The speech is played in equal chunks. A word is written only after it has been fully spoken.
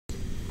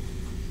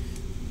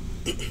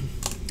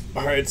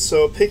Alright,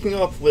 so picking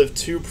up with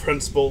two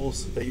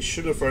principles that you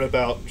should have read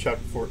about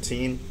chapter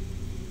 14.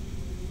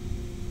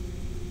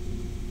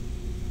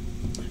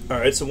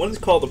 Alright, so one is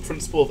called the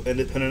principle of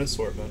independent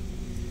assortment.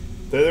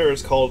 The other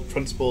is called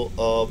principle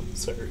of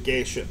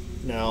segregation.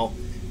 Now,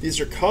 these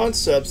are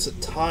concepts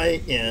that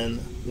tie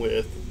in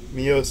with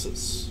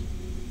meiosis.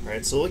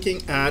 Alright, so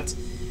looking at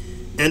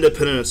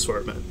independent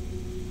assortment.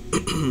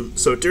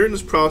 So during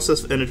this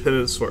process of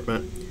independent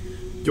assortment,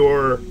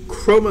 your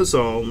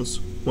chromosomes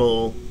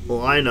will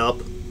line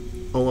up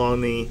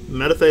along the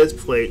metaphase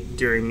plate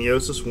during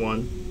meiosis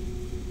 1.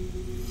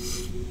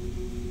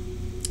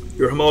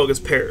 Your homologous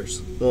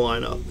pairs will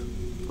line up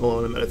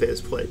along the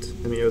metaphase plate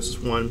in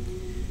meiosis 1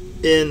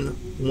 in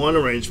one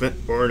arrangement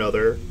or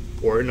another,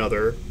 or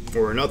another,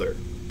 or another,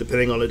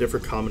 depending on the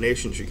different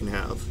combinations you can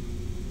have.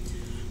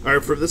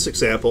 Alright, for this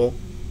example,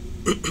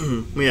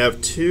 we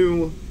have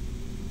two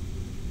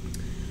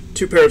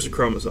pairs of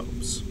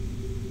chromosomes.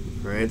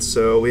 Alright,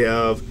 so we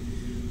have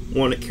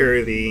one that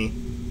carry the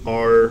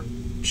R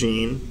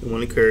gene and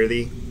one that carry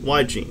the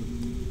Y gene.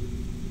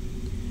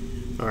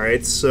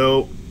 Alright,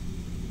 so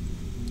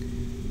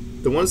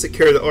the ones that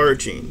carry the R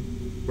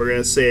gene, we're going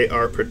to say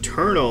our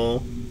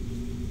paternal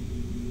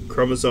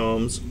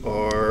chromosomes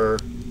are,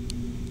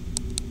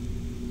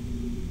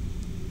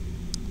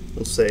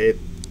 we'll say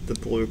the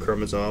blue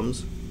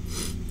chromosomes,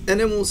 and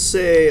then we'll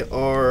say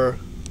our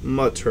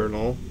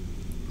maternal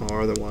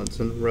are the ones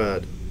in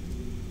red.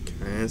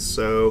 Okay,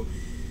 so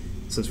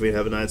since we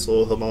have a nice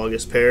little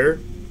homologous pair,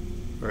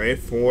 right,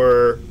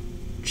 for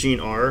gene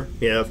R,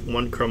 we have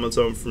one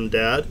chromosome from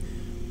dad,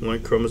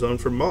 one chromosome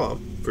from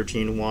mom. For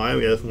gene Y,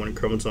 we have one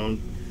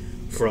chromosome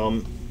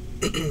from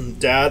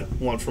dad,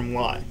 one from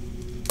Y.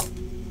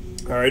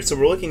 Alright, so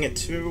we're looking at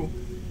two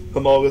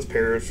homologous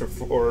pairs for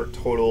 4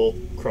 total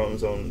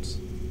chromosomes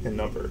in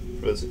number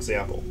for this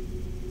example.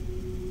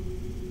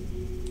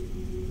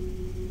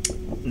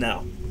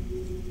 Now,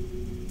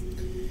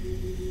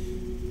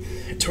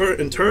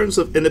 in terms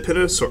of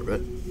independent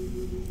assortment,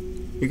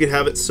 you could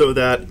have it so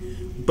that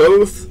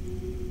both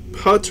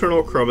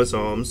paternal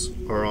chromosomes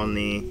are on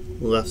the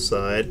left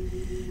side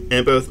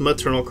and both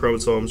maternal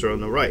chromosomes are on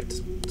the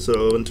right.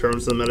 So in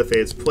terms of the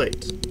metaphase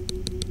plate.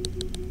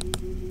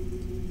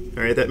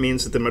 Alright, that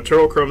means that the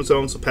maternal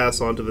chromosomes will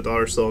pass on to the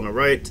daughter cell on the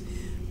right,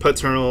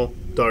 paternal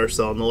daughter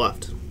cell on the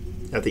left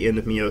at the end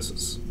of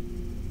meiosis.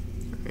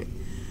 Alright.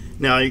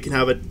 Now you can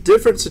have a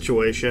different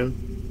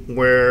situation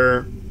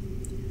where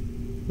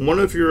one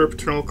of your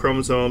paternal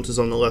chromosomes is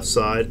on the left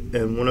side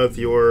and one of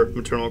your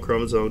maternal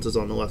chromosomes is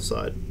on the left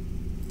side.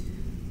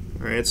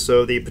 Alright,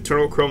 so the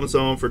paternal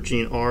chromosome for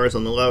gene R is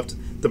on the left,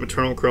 the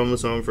maternal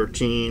chromosome for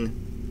gene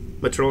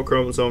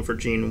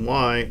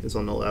Y is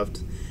on the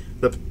left,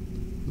 the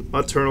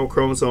maternal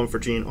chromosome for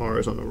gene R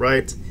is on the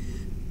right,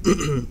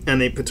 and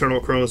the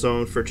paternal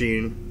chromosome for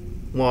gene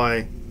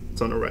Y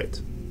is on the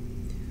right.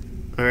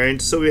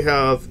 Alright, so we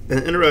have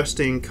an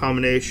interesting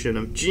combination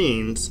of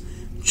genes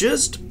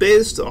just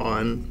based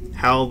on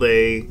how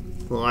they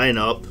line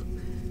up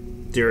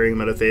during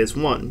metaphase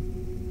 1.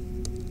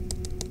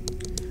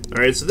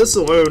 Alright, so this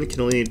alone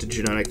can lead to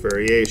genetic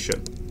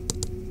variation.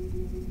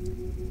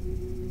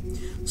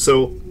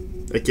 So,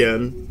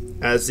 again,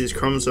 as these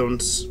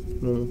chromosomes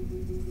will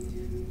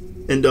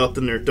end up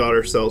in their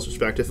daughter cells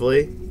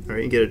respectively,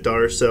 alright, you get a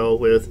daughter cell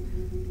with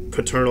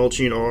paternal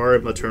gene R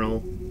and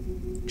maternal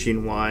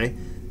gene Y,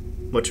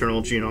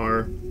 maternal gene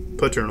R,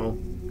 paternal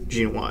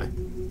gene Y.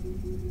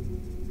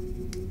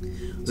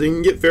 So you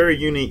can get very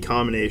unique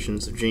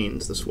combinations of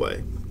genes this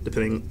way,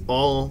 depending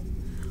all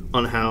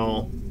on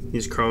how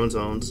these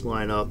chromosomes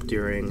line up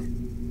during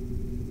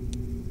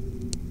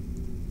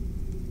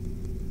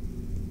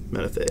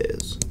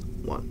metaphase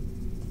 1.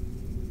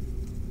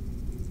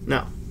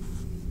 Now,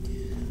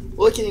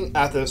 looking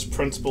at this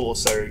principle of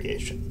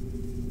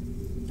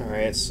segregation.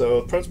 Alright,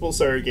 so principle of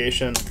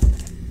segregation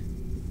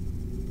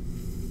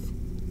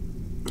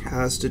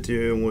has to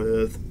do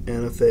with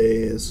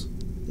anaphase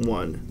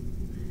 1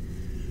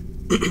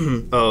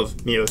 of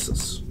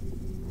meiosis.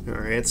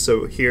 Alright,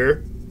 so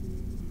here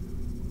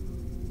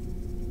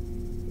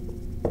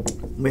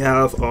we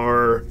have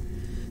our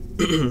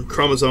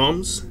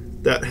chromosomes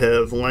that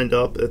have lined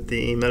up at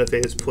the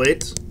metaphase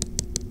plate.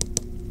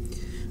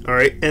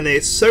 Alright, and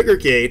they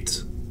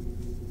segregate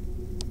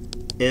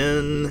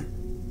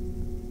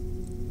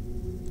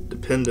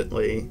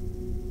independently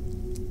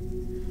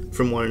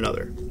from one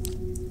another.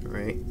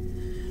 Alright.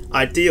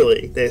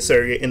 Ideally, they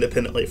segregate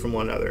independently from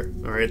one another.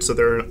 Alright, so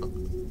we're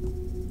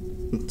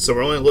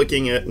only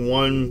looking at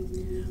one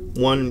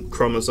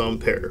chromosome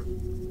pair.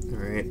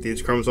 Alright,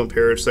 these chromosome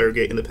pairs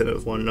segregate independent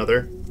of one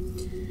another.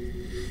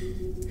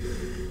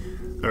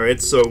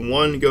 Alright, so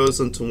one goes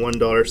into one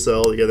daughter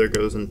cell, the other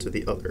goes into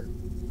the other.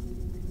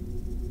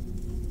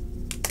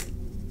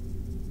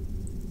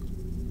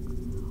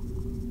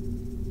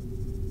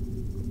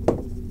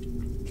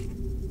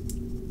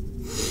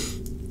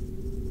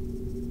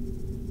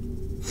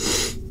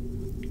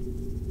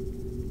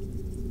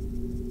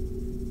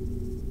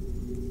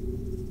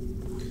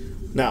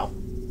 Now,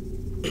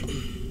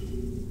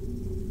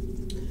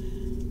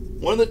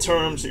 One of the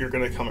terms that you're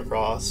going to come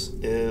across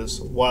is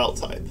wild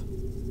type.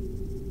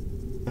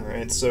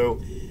 Alright,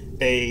 so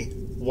a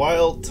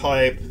wild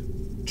type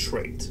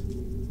trait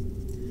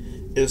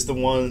is the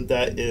one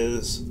that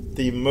is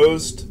the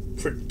most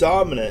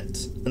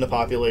predominant in the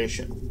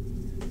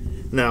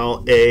population.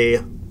 Now, a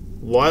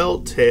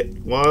wild type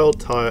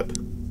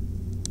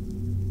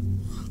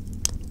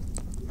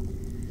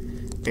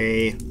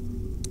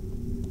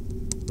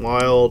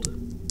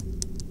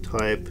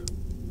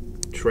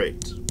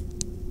trait.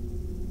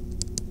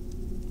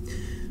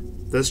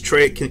 This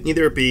trait can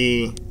either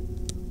be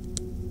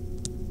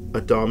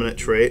a dominant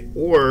trait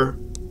or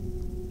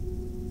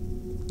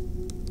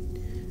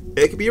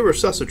it could be a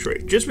recessive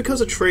trait. Just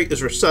because a trait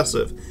is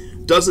recessive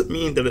doesn't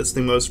mean that it's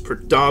the most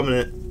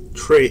predominant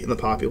trait in the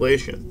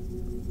population.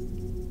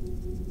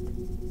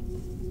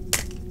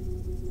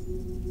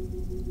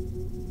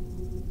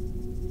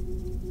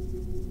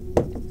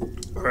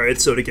 Alright,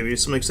 so to give you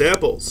some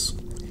examples.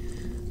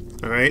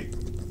 Alright,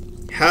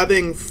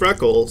 having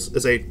freckles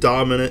is a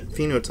dominant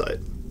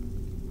phenotype.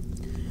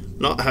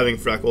 Not having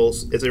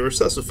freckles is a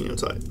recessive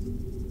phenotype.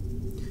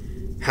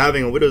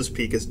 Having a widow's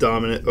peak is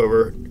dominant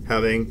over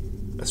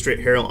having a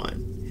straight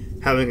hairline.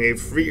 Having a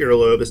free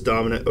earlobe is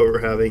dominant over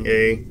having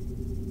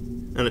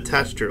an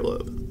attached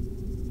earlobe.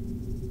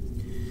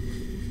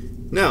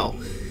 Now,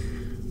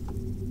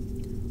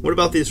 what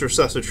about these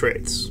recessive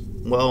traits?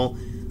 Well,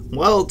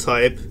 wild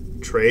type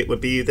trait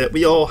would be that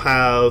we all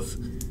have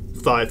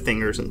 5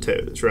 fingers and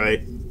toes,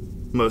 right?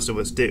 Most of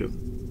us do.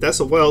 That's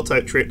a wild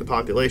type trait in the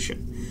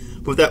population.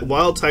 But that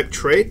wild type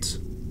trait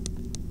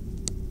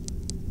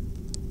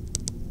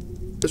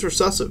is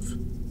recessive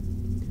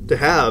to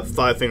have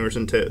 5 fingers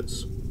and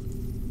toes.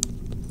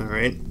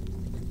 Alright?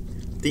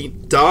 The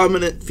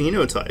dominant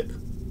phenotype,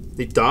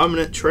 the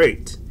dominant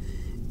trait,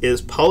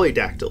 is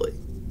polydactyly.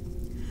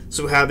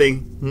 So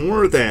having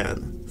more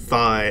than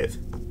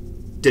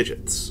 5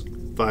 digits,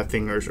 5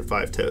 fingers or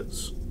 5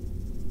 toes.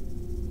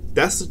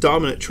 That's the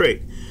dominant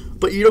trait.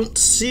 But you don't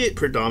see it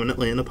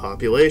predominantly in the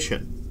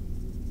population.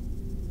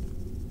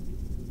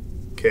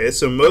 Okay,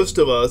 so most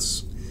of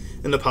us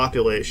in the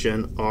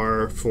population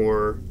are,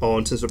 for all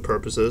intents and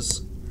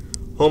purposes,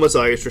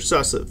 homozygous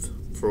recessive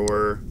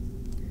for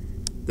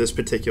this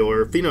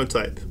particular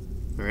phenotype.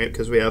 Alright,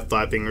 because we have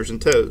 5 fingers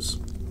and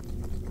toes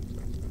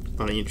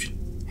on each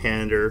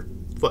hand or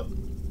foot.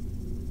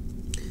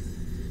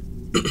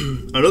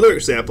 Another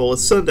example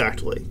is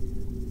syndactyly.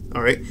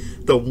 Alright,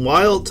 the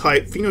wild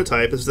type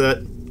phenotype is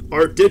that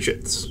our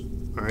digits,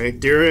 alright,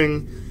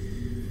 during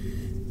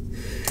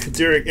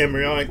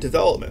embryonic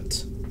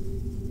development,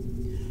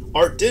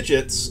 our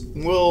digits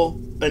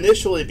will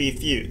initially be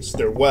fused.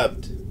 They're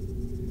webbed.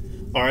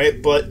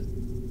 Alright, but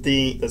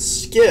the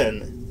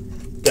skin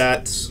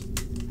that's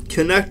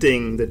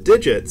connecting the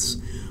digits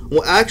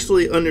will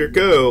actually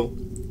undergo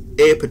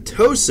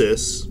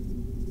apoptosis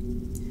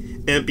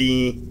and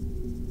be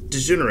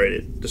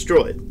degenerated,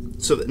 destroyed,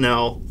 so that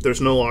now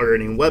there's no longer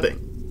any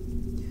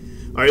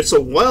webbing. Alright, so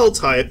wild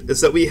type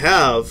is that we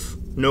have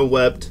no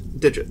webbed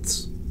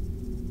digits.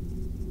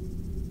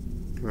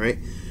 Alright,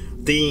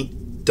 the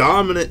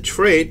dominant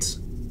trait,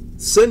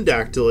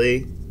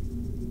 syndactyly,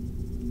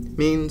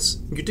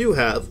 means you do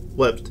have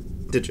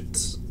webbed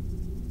digits.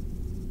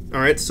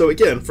 Alright, so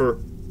again, for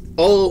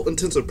all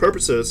intents and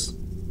purposes,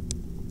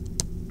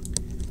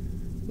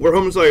 we're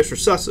homozygous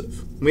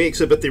recessive. We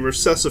exhibit the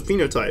recessive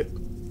phenotype.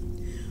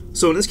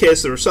 So in this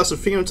case, the recessive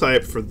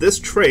phenotype for this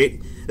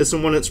trait is the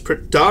one that's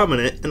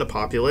predominant in the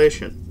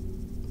population.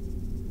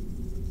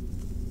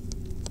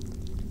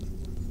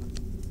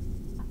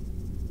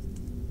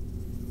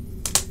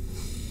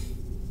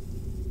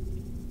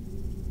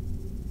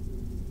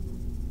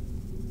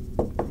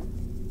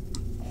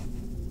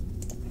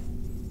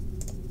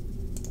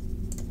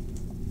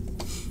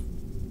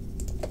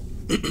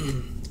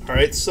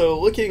 Alright, so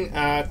looking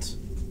at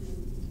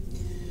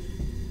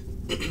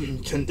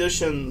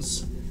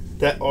conditions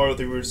that are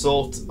the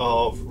result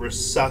of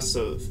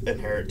recessive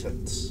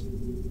inheritance.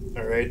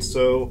 Alright,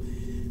 so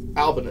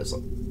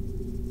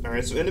albinism.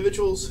 Alright, so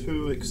individuals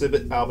who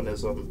exhibit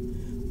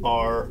albinism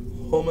are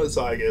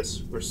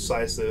homozygous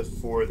recessive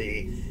for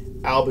the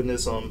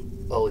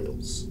albinism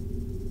alleles.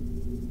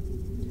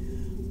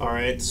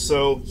 Alright,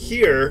 so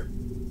here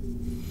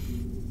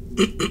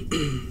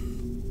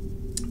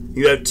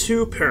you have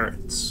 2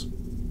 parents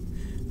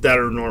that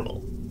are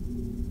normal.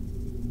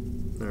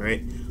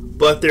 Alright,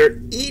 but they're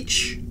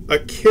each a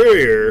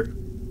carrier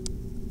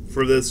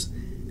for this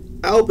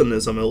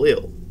albinism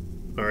allele,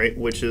 alright,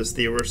 which is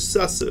the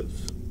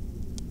recessive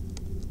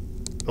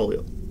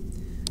allele.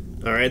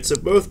 Alright, so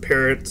both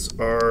parents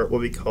are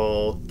what we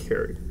call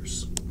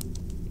carriers.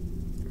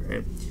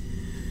 Alright,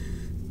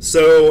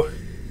 so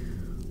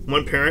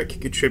one parent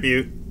can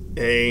contribute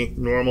a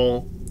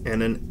normal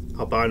and an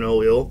albino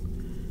allele.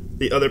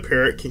 The other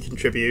parent can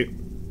contribute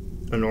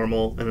a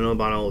normal and an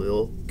albino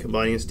allele,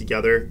 combining these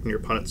together in your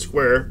Punnett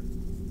square,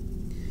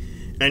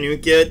 and you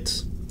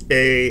get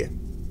a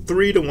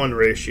 3-to-1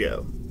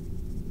 ratio.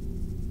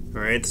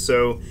 Alright,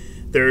 so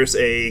there's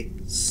a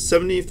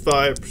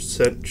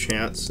 75%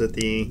 chance that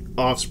the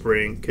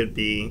offspring could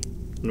be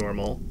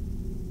normal,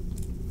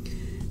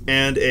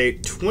 and a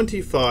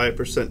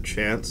 25%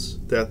 chance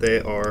that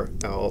they are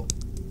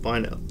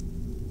albino.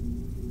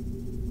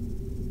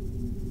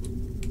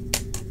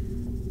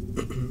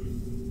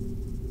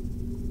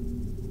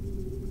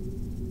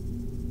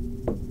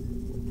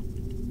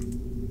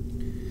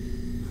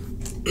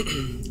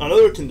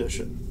 Another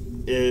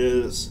condition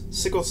is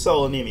sickle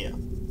cell anemia.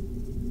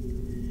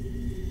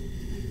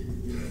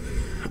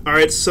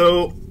 Alright,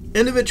 so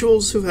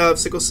individuals who have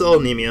sickle cell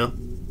anemia,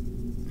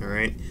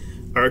 alright,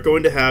 are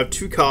going to have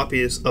 2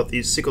 copies of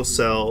these sickle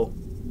cell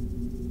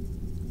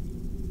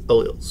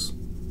alleles.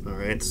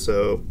 Alright,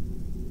 so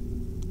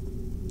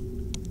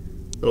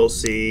little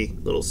c,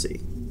 little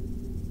c.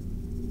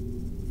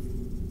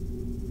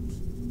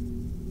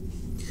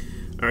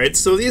 Alright,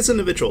 so these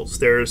individuals,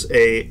 there's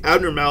a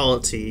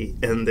abnormality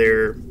in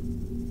their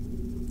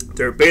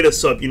beta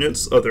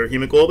subunits of their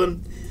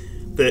hemoglobin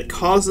that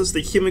causes the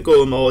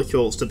hemoglobin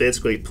molecules to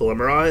basically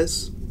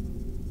polymerize,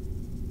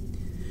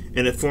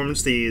 and it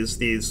forms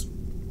these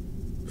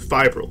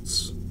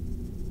fibrils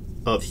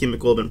of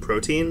hemoglobin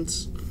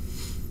proteins,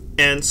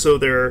 and so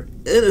they're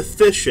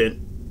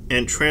inefficient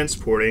in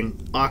transporting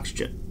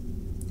oxygen.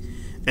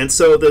 And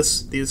so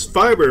these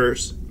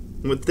fibers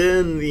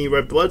within the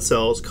red blood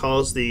cells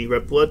cause the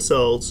red blood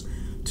cells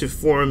to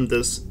form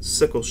this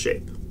sickle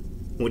shape,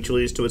 which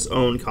leads to its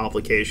own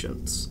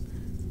complications.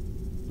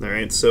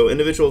 Alright, so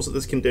individuals with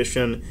this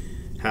condition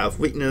have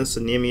weakness,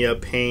 anemia,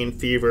 pain,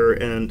 fever,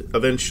 and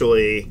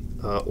eventually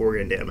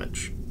organ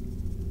damage.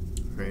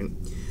 Alright.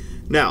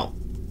 Now,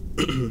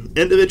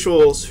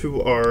 individuals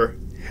who are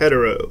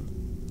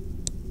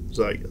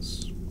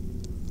heterozygous.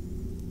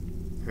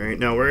 Alright,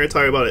 now we're going to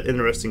talk about an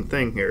interesting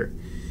thing here.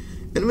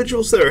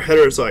 Individuals that are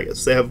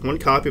heterozygous, they have 1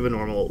 copy of a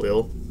normal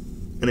allele,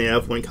 and they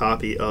have 1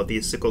 copy of the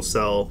sickle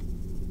cell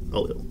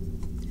allele.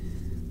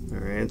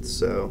 Alright,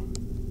 so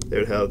they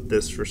would have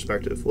this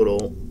respective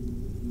little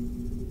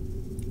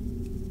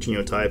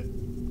genotype.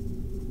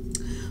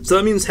 So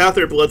that means half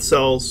their blood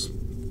cells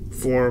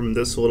form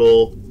this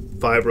little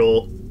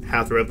fibril,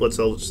 half the red blood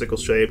cells are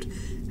sickle-shaped,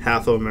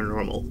 half of them are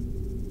normal.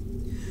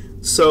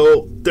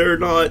 So they're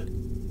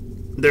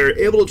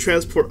able to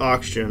transport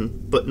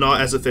oxygen, but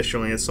not as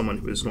efficiently as someone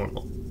who is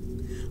normal.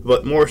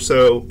 But more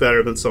so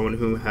better than someone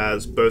who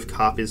has both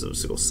copies of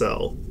sickle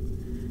cell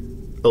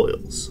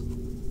alleles.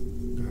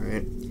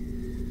 Alright.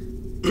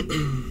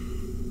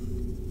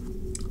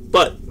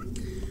 But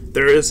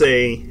there is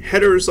a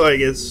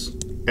heterozygous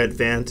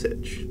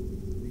advantage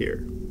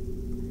here,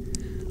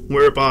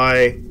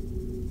 whereby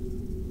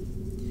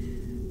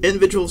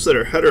individuals that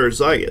are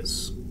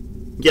heterozygous,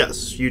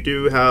 yes, you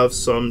do have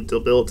some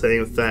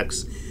debilitating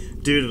effects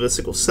due to the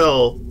sickle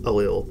cell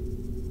allele,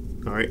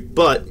 alright,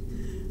 but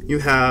you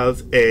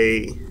have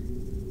a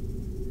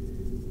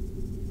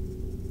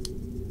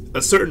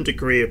certain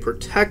degree of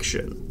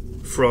protection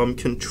from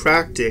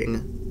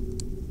contracting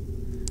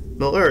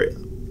malaria.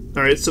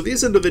 Alright, so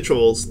these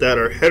individuals that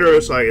are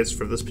heterozygous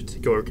for this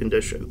particular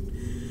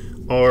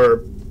condition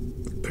are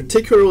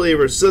particularly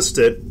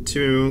resistant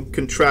to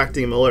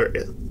contracting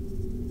malaria.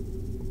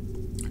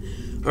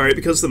 Alright,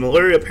 because the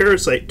malaria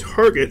parasite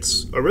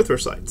targets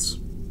erythrocytes.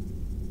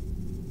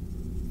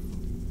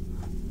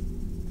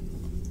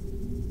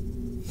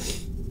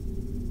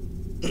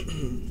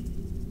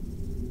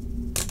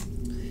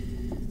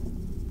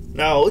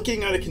 Now,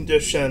 looking at a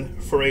condition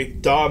for a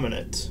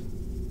dominant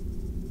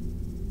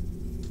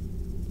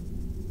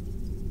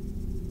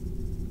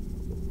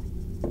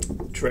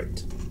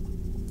trait.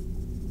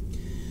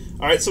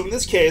 Alright, so in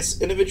this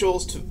case,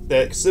 individuals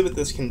that exhibit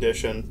this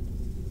condition,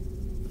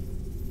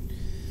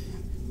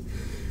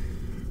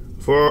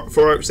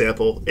 for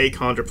example,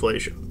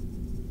 achondroplasia.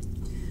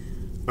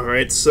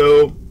 Alright,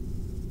 so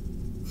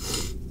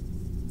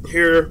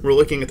here we're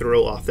looking at the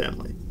Roloff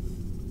family.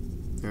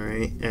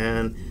 Alright,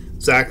 and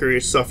Zachary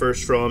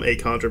suffers from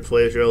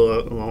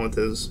achondroplasia along with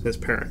his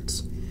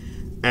parents.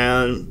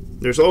 And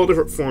there's all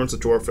different forms of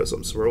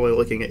dwarfism, so we're only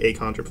looking at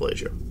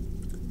achondroplasia.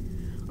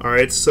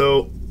 Alright,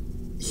 so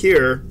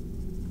here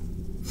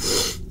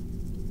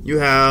you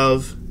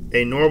have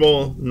a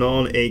normal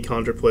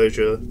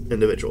non-achondroplasia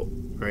individual.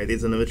 Alright,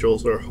 these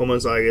individuals are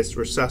homozygous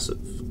recessive.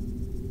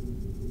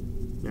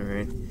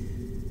 Alright.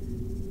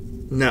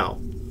 Now,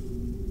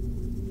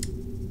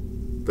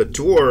 the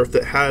dwarf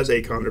that has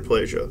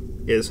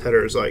achondroplasia is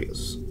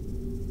heterozygous.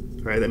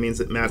 Alright, that means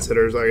that Matt's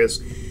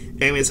heterozygous,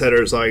 Amy's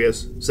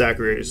heterozygous,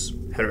 Zachary's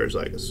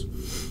heterozygous.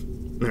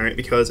 Alright,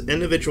 because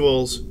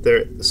individuals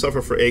that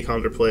suffer from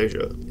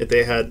achondroplasia, if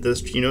they had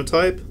this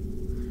genotype,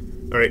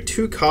 alright,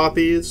 2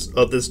 copies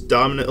of this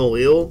dominant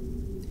allele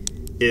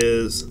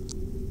is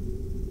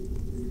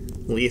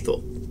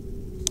lethal.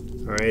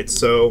 Alright,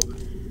 so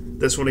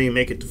this wouldn't even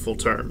make it to full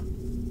term.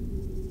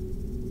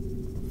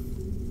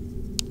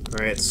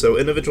 Alright, so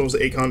individuals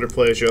with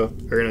achondroplasia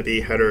are going to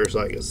be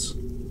heterozygous.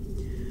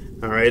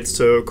 Alright,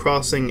 so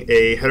crossing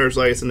a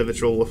heterozygous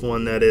individual with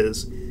one that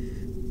is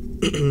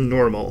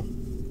normal.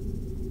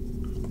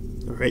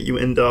 right, you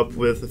end up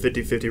with a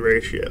 50-50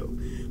 ratio,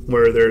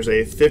 where there's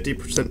a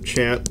 50%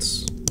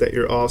 chance that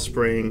your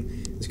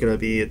offspring is going to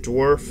be a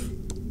dwarf,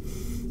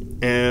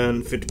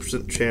 and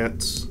 50%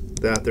 chance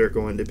that they're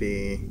going to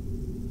be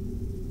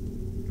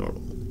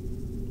normal.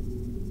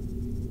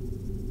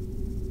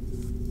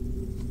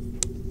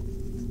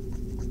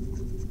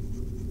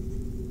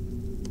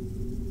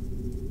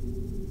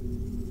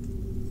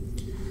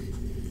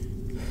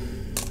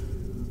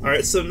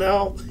 Alright, so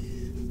now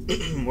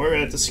we're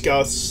going to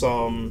discuss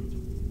some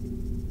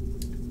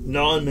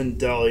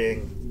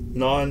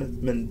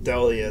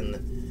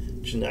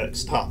non-Mendelian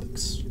genetics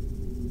topics.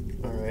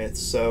 Alright,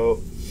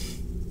 so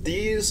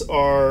these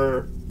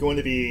are going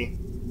to be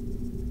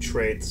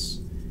traits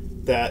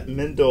that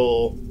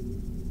Mendel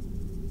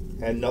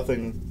had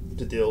nothing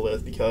to deal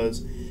with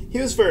because he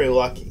was very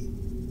lucky.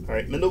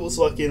 Alright, Mendel was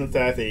lucky in the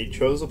fact that he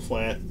chose a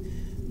plant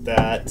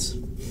that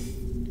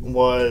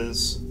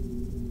was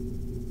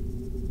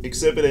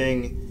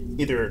exhibiting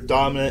either a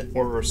dominant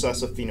or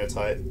recessive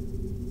phenotype.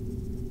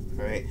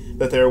 Right?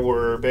 That there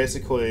were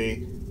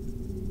basically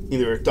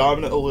either a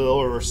dominant allele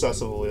or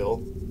recessive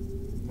allele.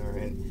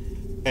 Alright?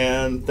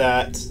 And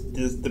that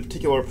the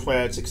particular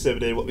plants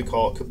exhibited what we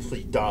call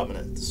complete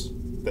dominance.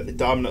 That the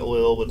dominant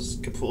allele was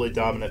completely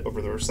dominant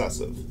over the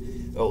recessive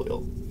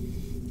allele.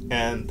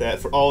 And that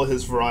for all of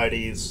his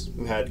varieties,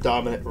 we had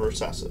dominant or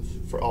recessive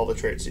for all the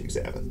traits he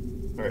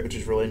examined. Alright, which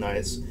is really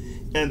nice.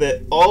 And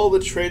that all the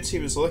traits he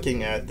was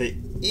looking at, that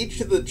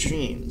each of the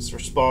genes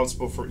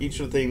responsible for each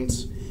of the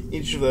things,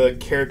 each of the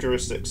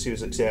characteristics he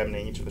was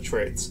examining, each of the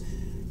traits.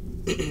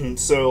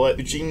 So, like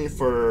the gene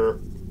for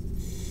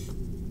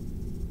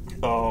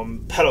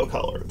petal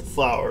color, the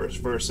flowers,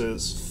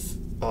 versus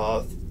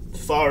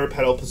flower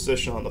petal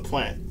position on the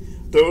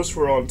plant, those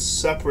were on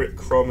separate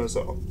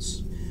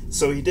chromosomes.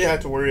 So he did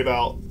have to worry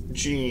about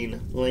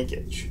gene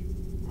linkage.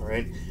 All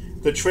right.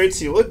 The traits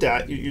he looked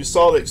at, you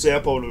saw the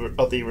example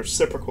of the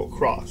reciprocal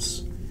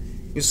cross.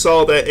 You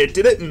saw that it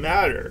didn't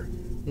matter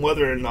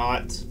whether or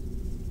not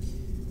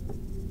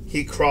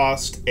he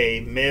crossed a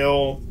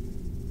male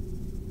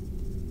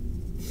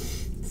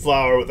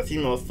flower with a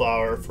female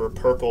flower for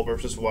purple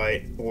versus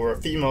white, or a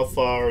female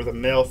flower with a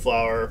male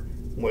flower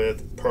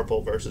with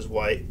purple versus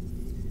white,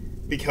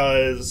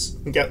 because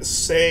you got the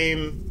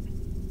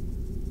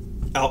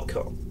same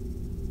outcome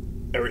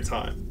every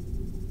time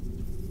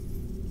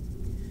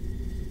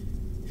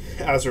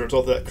as a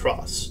result of that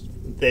cross.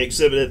 They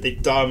exhibited the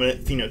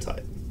dominant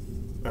phenotype.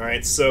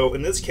 Alright, so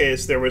in this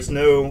case, there was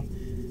none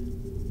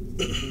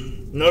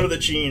of the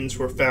genes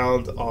were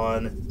found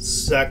on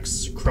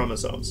sex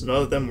chromosomes.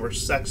 None of them were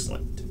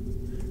sex-linked.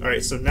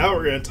 Alright, so now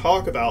we're going to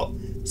talk about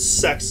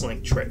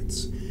sex-linked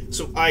traits.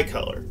 So eye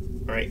color.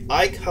 Alright,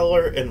 eye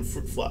color and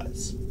fruit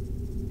flies.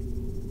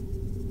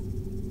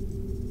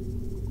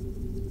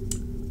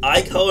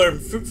 Eye color in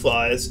fruit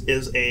flies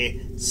is a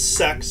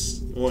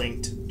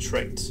sex-linked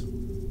trait.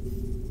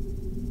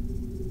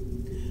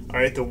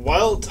 Alright, the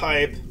wild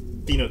type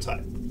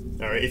phenotype.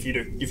 Alright, if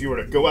you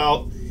were to go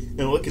out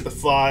and look at the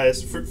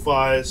flies, fruit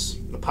flies,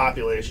 the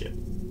population.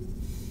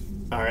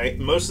 Alright,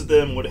 most of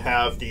them would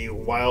have the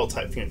wild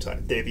type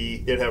phenotype.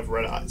 They'd have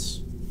red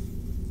eyes.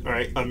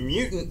 Alright, a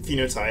mutant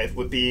phenotype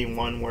would be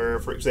one where,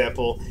 for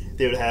example,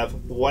 they would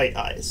have white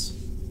eyes.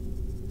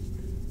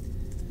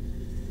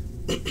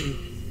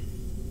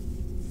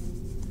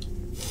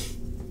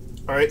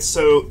 Alright,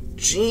 so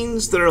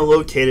genes that are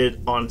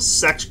located on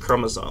sex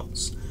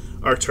chromosomes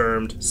are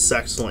termed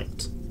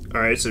sex-linked.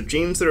 Alright, so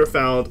genes that are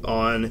found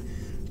on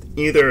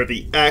either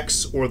the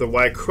X or the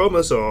Y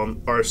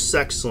chromosome are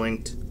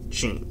sex-linked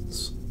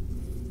genes.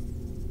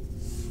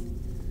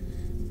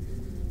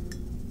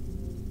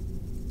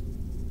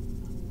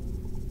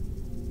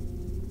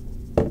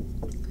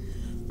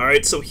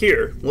 Alright, so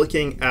here,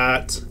 looking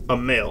at a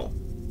male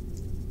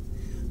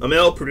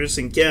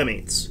producing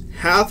gametes.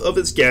 Half of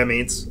its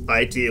gametes,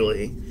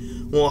 ideally,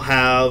 will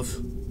have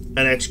an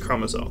X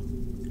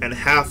chromosome, and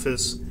half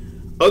his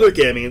other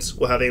gametes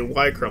will have a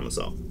Y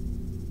chromosome.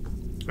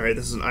 Alright,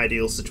 this is an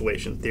ideal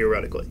situation,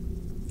 theoretically.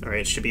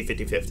 Alright, it should be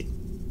 50-50.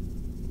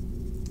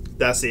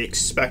 That's the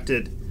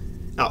expected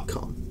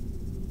outcome.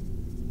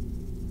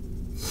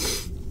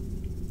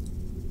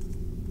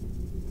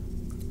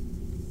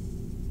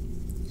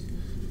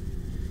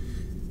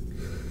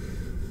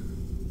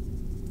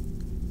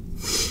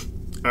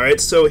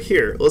 Alright, so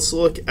here, let's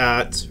look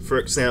at, for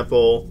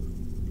example,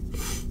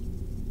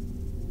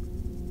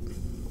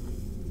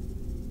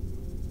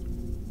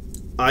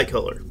 eye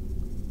color.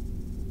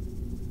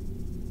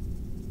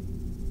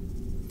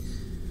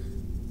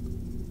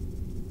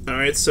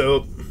 Alright,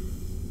 so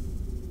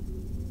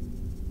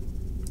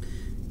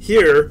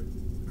here,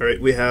 alright,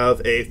 we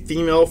have a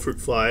female fruit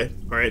fly.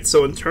 Alright,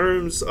 so in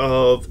terms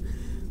of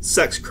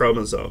sex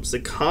chromosomes, the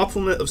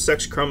complement of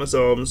sex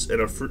chromosomes in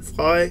a fruit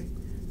fly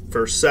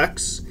for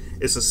sex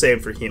is the same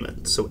for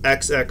humans. So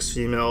XX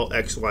female,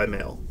 XY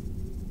male.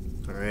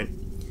 Alright.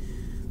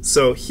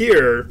 So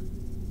here,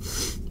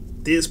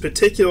 these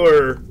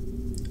particular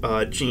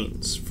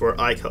genes for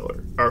eye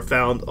color are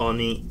found on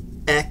the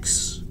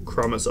X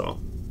chromosome.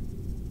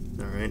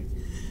 Alright.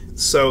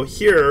 So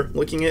here,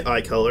 looking at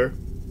eye color,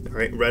 all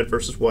right, red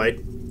versus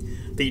white,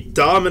 the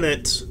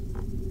dominant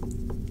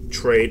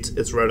trait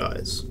is red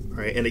eyes, all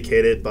right,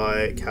 indicated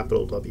by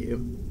capital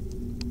W.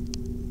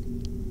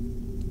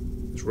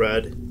 It's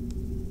red.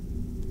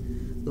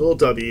 Little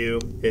w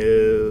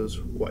is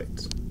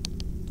white.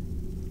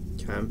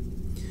 Okay.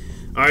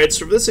 All right,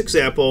 so for this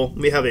example,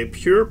 we have a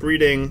pure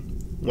breeding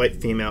white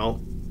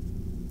female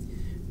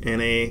and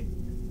a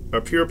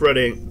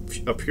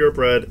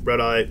purebred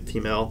red-eyed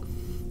female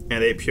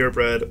and a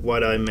purebred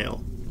white-eyed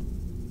male.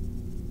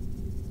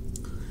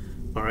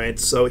 All right,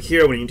 so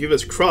here when you do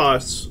this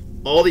cross,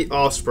 all the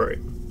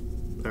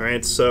offspring. All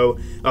right, so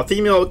a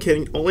female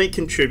can only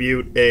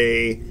contribute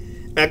a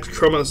X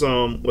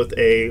chromosome with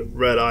a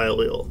red eye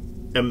allele.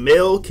 A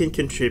male can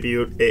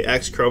contribute a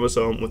X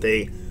chromosome with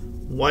a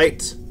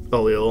white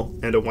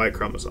allele and a Y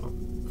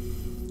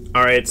chromosome.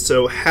 All right,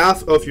 so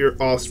half of your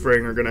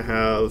offspring are going to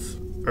have,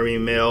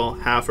 male,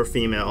 half are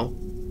female.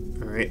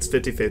 All right, it's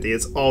 50-50.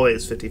 It's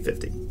always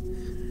 50-50.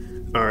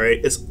 All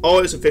right, it's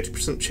always a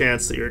 50%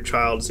 chance that your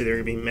child is either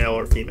going to be male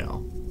or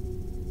female.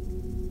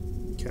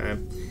 Okay.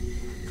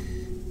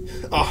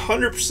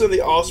 100% of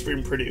the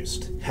offspring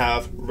produced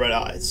have red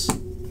eyes.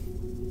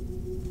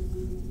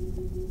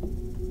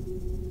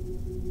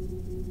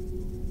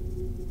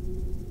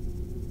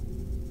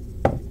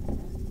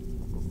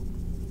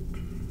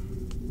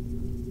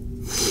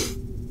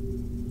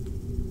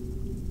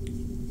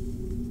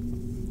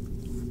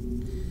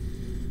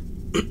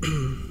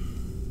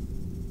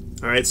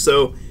 Alright,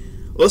 so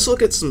let's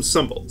look at some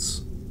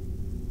symbols.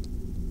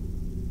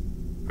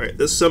 Alright,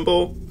 this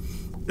symbol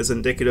is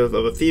indicative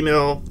of a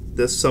female.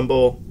 This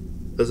symbol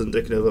is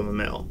indicative of a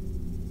male.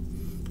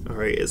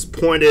 Alright, it's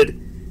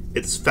pointed,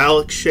 it's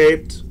phallic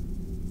shaped,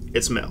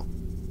 it's male.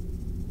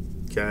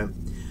 Okay,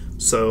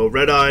 so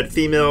red-eyed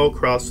female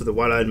crossed with a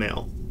white-eyed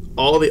male.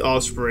 All the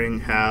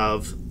offspring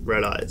have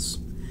red eyes,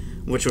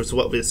 which is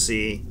what we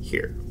see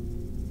here.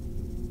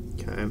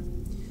 Okay.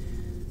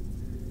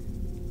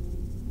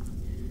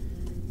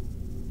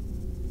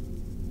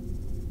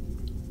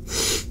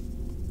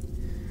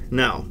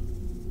 Now,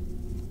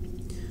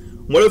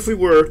 what if we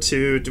were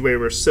to do a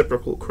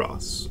reciprocal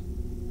cross?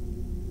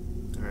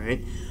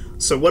 Alright,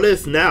 so what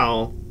if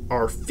now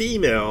our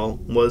female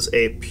was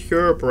a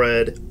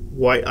purebred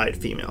white-eyed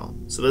female?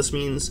 So this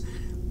means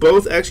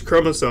both X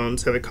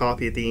chromosomes have a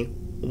copy of the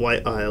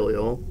white eye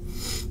allele,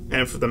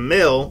 and for the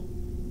male,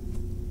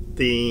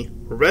 the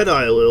red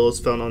eye allele is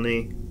found on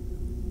the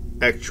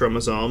X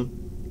chromosome,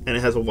 and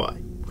it has a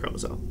Y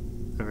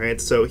chromosome. Alright,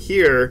 so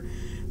here,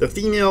 the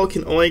female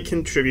can only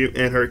contribute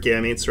in her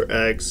gametes or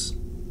eggs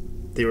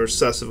the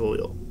recessive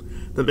allele.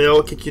 The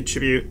male can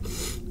contribute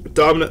a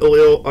dominant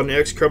allele on the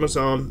X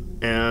chromosome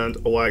and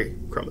a Y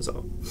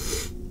chromosome.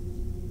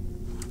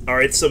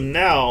 Alright, so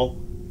now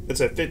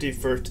it's a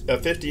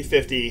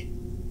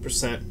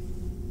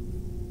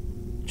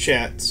 50-50%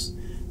 chance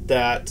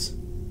that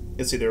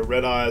it's either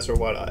red eyes or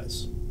white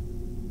eyes.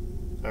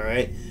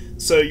 Alright,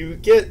 so you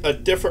get a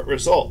different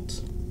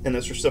result in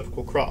this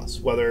reciprocal cross,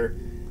 whether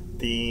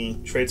the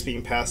traits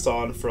being passed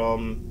on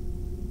from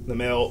the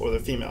male or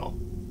the female,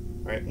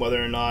 right?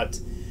 Whether or not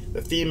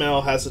the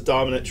female has a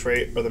dominant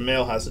trait or the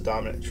male has a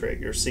dominant trait,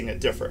 you're seeing a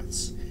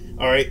difference.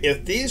 All right,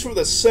 if these were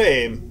the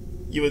same,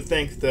 you would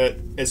think that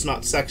it's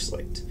not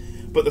sex-linked.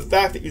 But the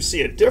fact that you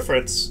see a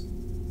difference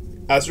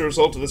as a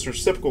result of this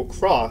reciprocal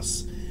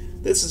cross,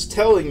 this is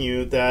telling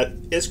you that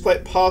it's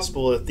quite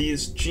possible that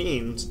these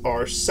genes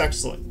are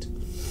sex-linked.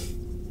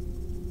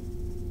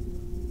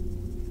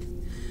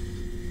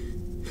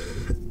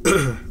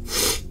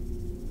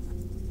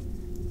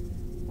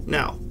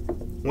 Now,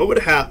 what would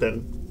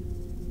happen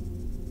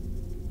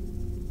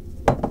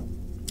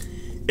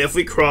if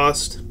we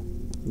crossed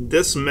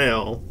this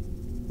male,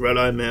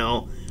 red-eyed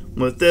male,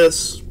 with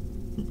this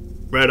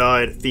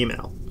red-eyed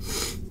female?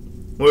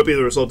 What would be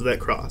the result of that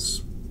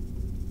cross?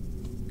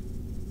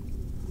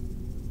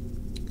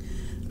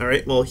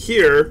 Alright, well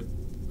here,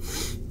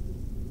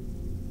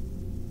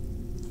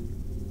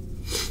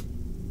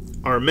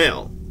 our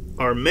male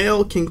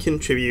can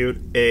contribute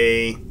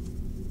a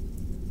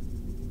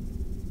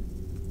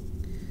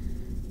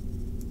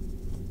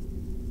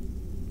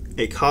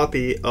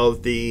copy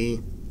of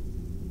the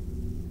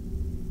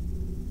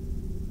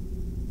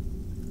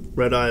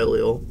red eye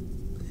allele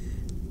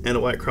and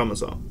a white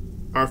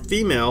chromosome. Our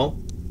female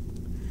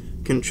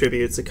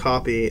contributes a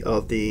copy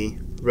of the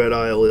red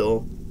eye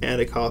allele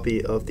and a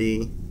copy of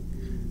the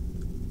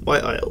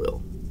white eye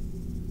allele.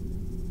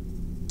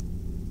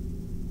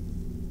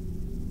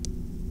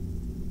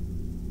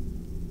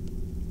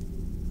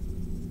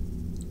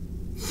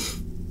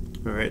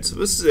 Alright, so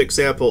this is an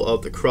example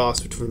of the cross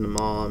between the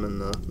mom and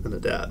the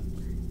dad.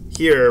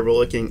 Here we're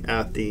looking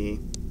at the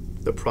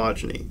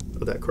progeny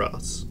of that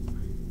cross.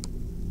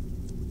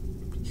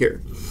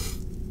 Here.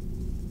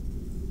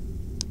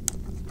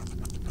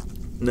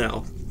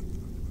 Now,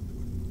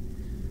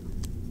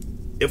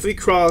 if we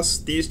cross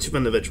these two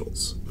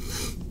individuals,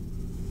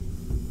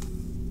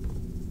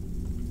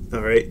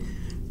 alright,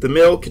 the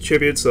male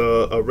contributes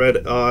a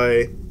red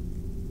eye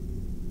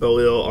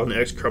allele on the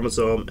X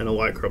chromosome and a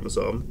Y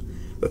chromosome.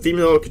 The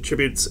female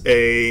contributes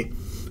a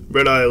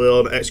red eye allele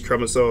on the X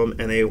chromosome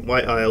and a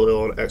white eye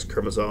allele on the X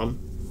chromosome.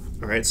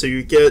 Alright, so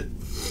you get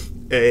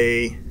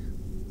a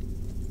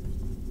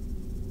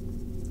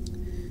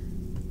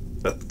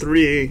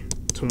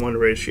 3-to-1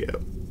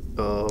 ratio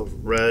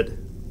of red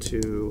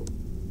to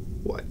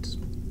white.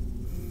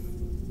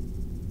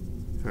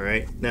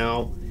 Alright,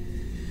 now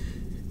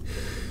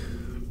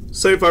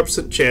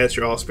 75% chance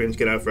your offspring's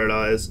gonna have red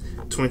eyes,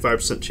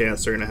 25%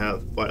 chance they're gonna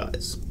have white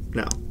eyes.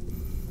 Now,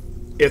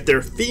 if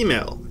they're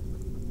female,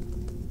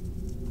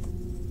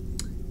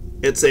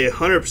 it's a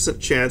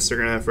 100% chance they're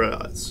gonna have red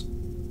eyes.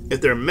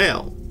 If they're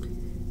male,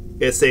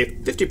 it's a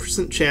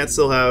 50% chance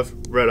they'll have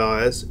red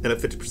eyes and a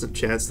 50%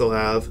 chance they'll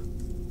have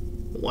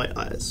white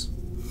eyes.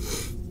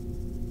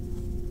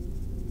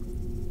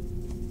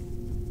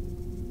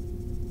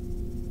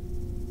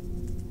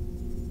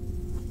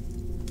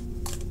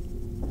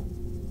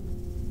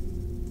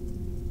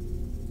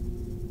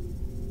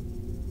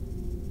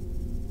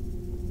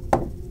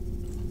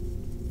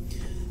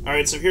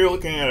 Alright, so here we're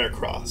looking at our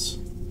cross.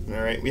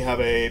 Alright, we have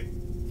a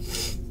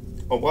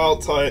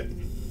wild type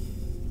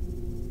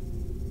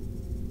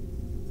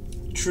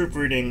true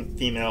breeding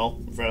female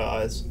with red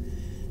eyes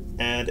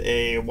and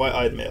a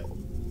white-eyed male.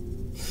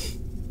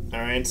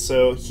 Alright,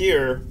 so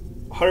here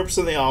 100%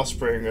 of the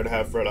offspring are going to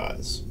have red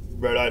eyes.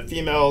 Red-eyed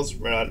females,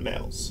 red-eyed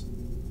males.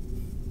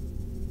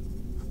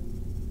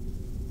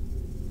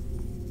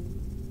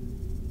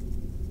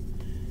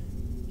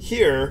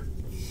 Here,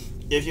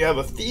 if you have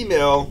a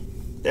female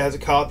that has a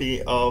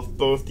copy of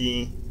both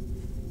the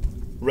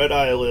red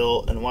eye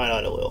allele and white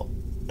eye allele,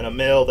 and a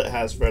male that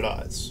has red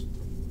eyes.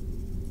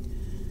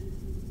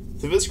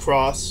 Through this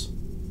cross,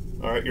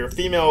 alright, your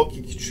female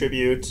can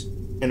contribute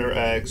in her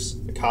eggs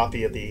a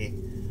copy of the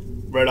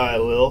red eye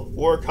allele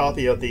or a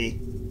copy of the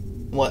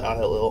white eye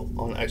allele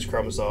on the X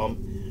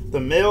chromosome. The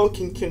male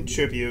can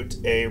contribute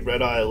a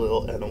red eye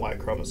allele and a white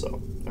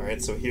chromosome.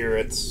 Alright, so here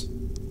it's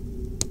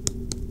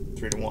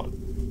 3-to-1.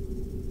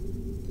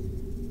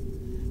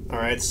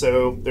 Alright,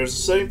 so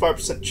there's a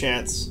 75%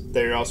 chance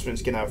that your offspring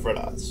is going to have red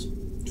eyes.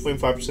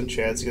 25%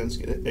 chance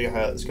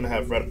it's going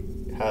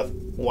to have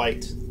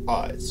white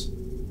eyes.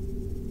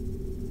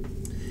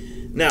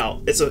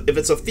 Now, if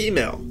it's a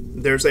female,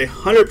 there's a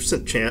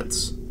 100%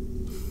 chance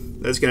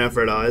that it's going to have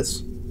red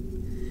eyes.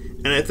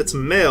 And if it's a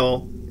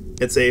male,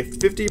 it's a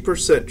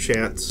 50%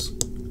 chance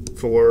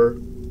for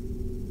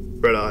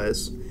red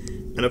eyes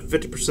and a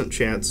 50%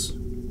 chance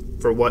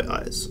for white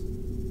eyes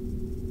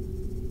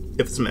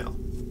if it's male.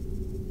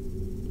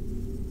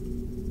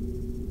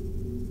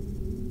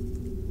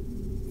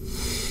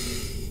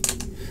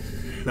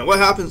 Now, what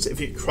happens if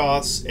you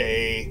cross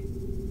a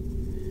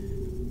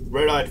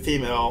red-eyed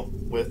female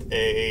with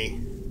a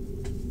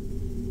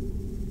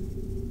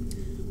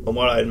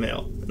white-eyed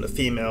male, and the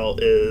female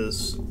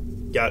is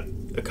got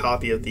a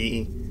copy of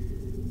the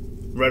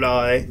red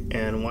eye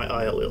and white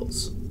eye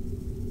alleles?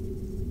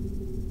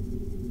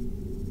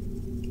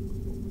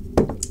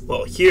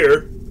 Well,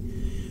 here,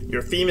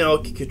 your female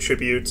can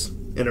contribute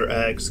in her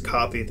eggs a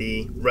copy of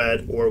the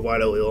red or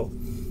white allele.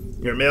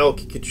 Your male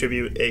can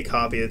contribute a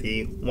copy of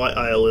the white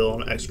eye allele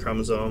on X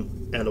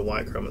chromosome and a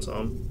Y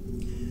chromosome.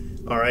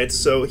 Alright,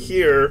 so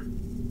here,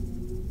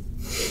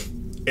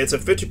 it's a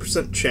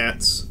 50%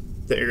 chance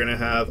that you're going to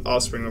have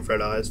offspring with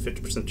red eyes,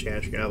 50%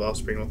 chance you're going to have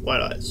offspring with white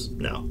eyes.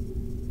 Now,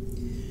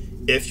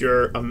 if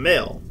you're a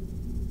male,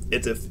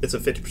 it's a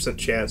 50%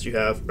 chance you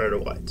have red or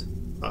white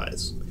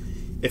eyes.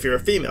 If you're a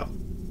female,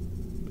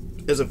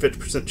 there's a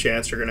 50%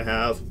 chance you're going to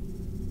have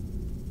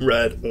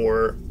red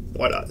or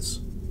white eyes.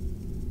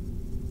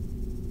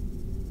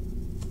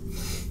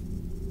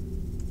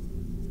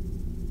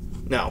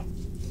 Now,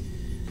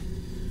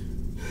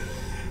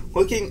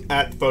 looking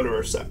at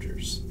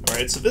photoreceptors.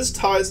 Alright, so this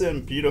ties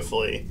in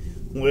beautifully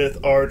with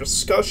our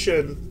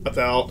discussion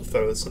about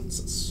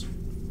photosynthesis.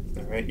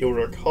 Alright, you'll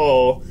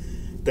recall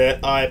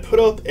that I put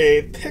up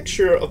a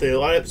picture of the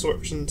light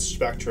absorption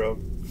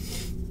spectrum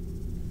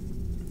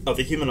of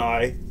the human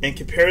eye and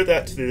compared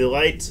that to the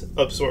light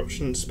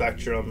absorption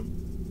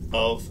spectrum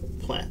of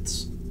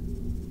plants.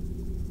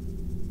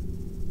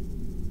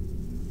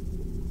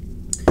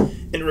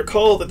 And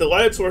recall that the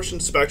light absorption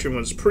spectrum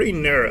was pretty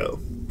narrow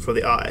for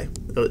the eye.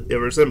 It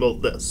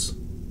resembled this.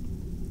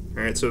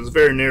 Alright, so it was a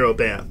very narrow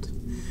band.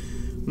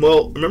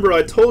 Well, remember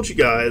I told you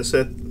guys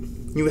that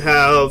you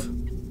have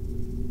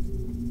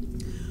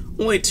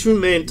only two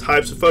main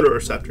types of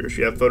photoreceptors.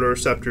 You have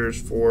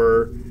photoreceptors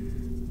for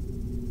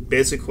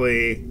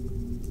basically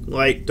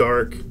light,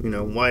 dark,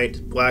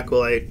 white, black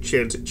light,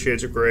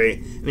 shades of gray,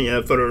 and you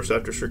have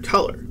photoreceptors for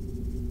color.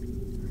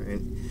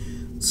 Right?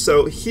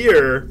 So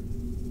here,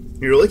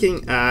 you're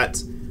looking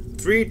at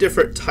three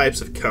different types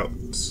of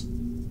cones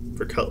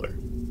for color.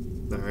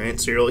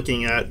 Alright, so you're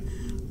looking at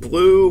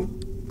blue,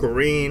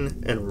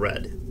 green, and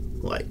red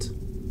light.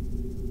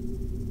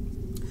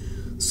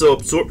 So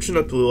absorption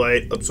of blue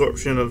light,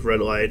 absorption of red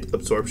light,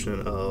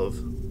 absorption of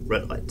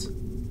red light.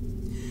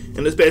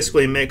 And this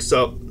basically makes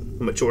up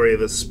the majority of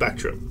the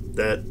spectrum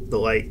that the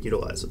light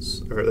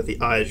utilizes, or that the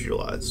eyes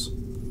utilize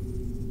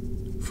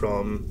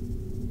from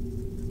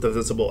the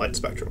visible light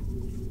spectrum.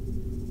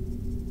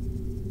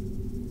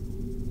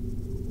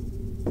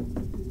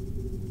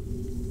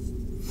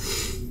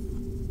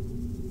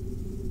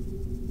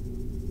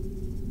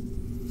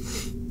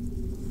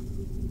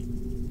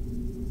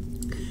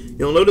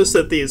 You'll notice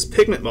that these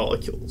pigment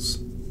molecules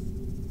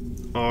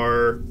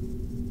are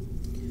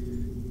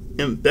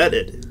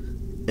embedded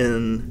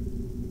in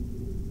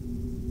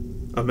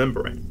a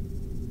membrane.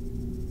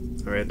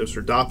 All right, there's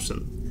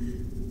rhodopsin.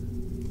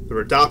 The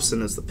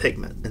rhodopsin is the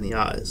pigment in the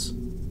eyes.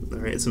 All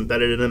right, it's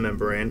embedded in a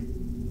membrane.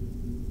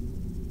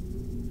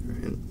 All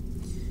right.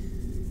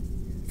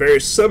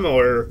 Very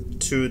similar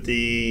to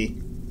the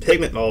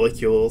pigment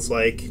molecules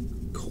like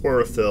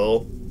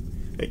chlorophyll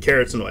and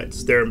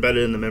carotenoids. They're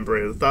embedded in the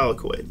membrane of the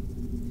thylakoid.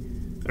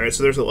 All right,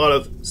 so there's a lot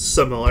of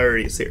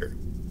similarities here.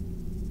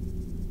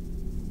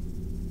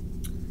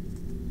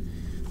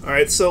 All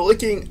right, so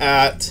looking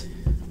at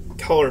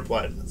color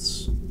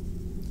blindness.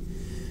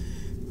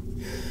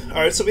 All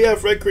right, so we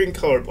have red-green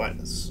color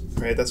blindness.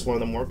 Right, that's one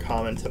of the more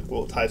common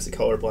typical types of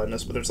color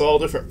blindness, but there's all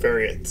different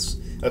variants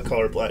of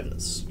color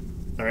blindness.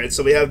 All right,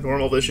 so we have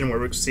normal vision where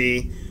we can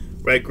see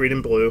red, green,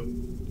 and blue.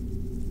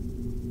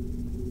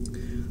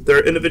 There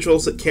are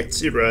individuals that can't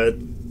see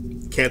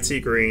red, can't see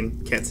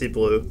green, can't see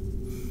blue.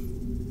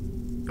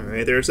 All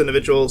right, there's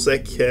individuals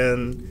that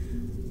can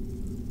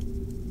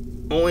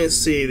only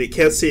see, they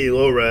can't see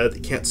low red, they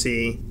can't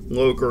see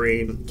low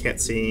green, can't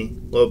see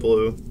low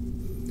blue.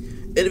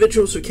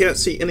 Individuals who can't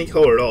see any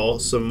color at all,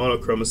 so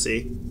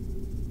monochromacy.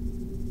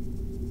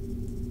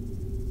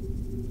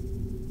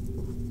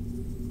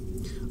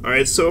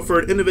 Alright, so for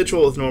an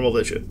individual with normal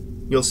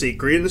vision, you'll see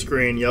green is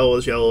green, yellow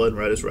is yellow, and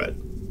red is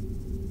red.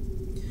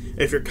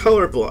 If you're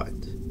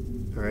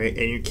colorblind, alright,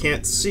 and you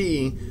can't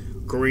see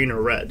green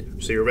or red,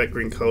 so you're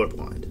red-green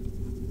colorblind,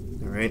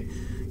 alright,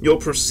 you'll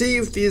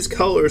perceive these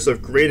colors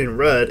of green and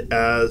red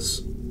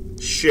as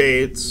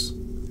shades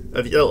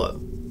of yellow.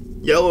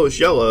 Yellow is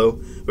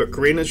yellow, but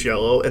green is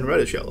yellow and red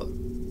is yellow.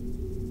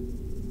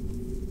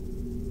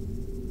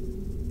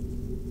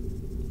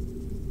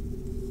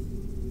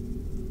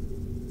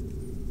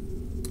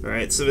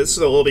 Alright, so this is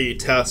a little bitty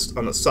test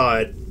on the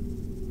side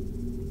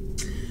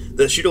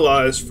that's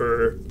utilized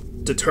for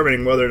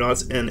determining whether or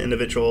not an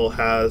individual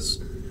has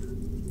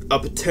a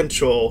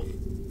potential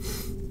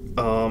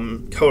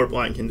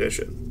colorblind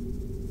condition.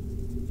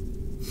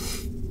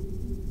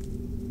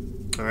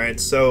 Alright,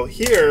 so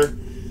here,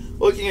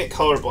 looking at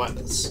color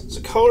blindness.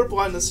 So color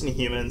blindness in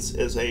humans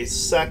is a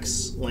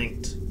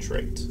sex-linked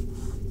trait.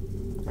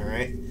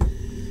 Alright?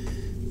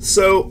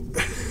 So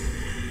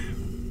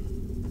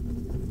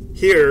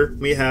here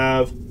we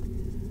have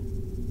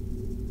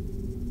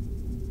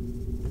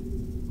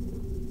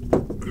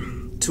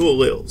two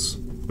alleles.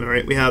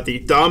 Alright, we have the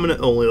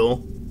dominant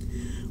allele,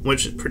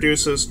 which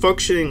produces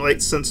functioning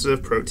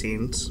light-sensitive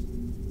proteins.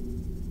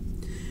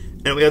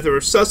 And we have the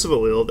recessive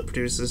allele that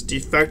produces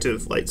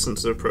defective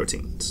light-sensitive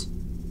proteins.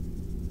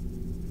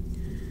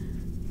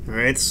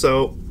 Alright,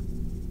 so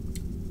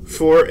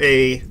for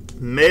a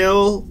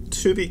male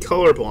to be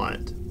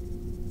colorblind,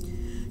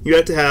 you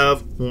have to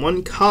have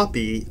one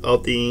copy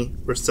of the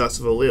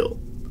recessive allele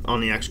on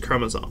the X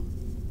chromosome.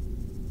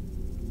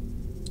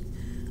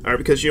 Alright,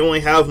 because you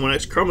only have one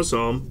X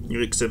chromosome, you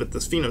exhibit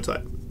this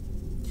phenotype.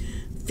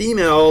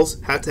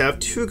 Females have to have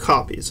two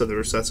copies of the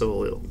recessive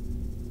allele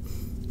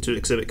to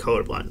exhibit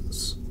color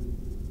blindness.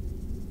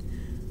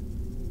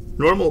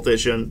 Normal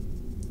vision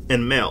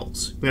in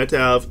males, we have to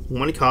have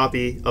one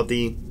copy of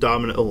the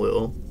dominant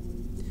allele.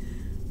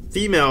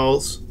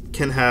 Females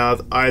can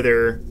have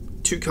either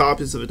two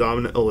copies of the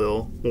dominant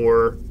allele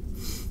or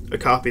a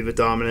copy of the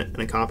dominant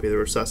and a copy of the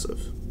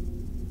recessive.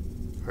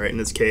 Alright, in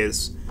this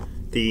case,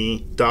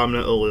 the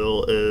dominant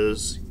allele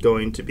is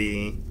going to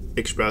be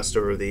expressed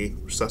over the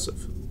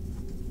recessive.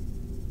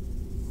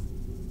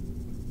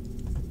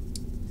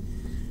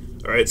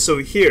 Alright, so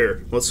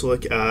here, let's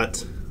look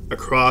at a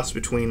cross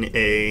between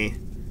a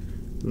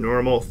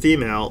normal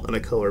female and a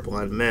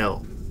colorblind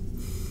male.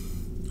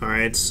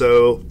 Alright,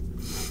 so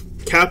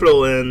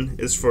capital N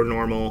is for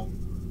normal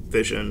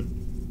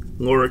vision,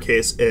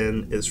 lowercase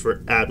n is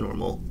for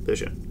abnormal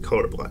vision,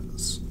 color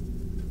blindness.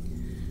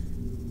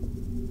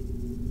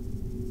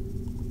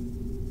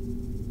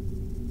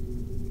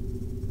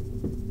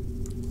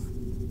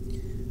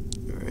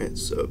 Alright,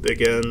 so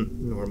big N,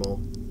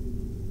 normal,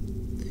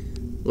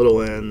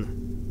 little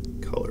n,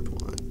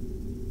 colorblind.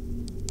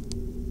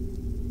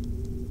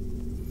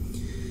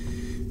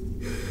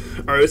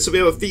 Alright, so we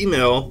have a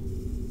female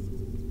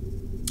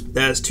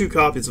that has two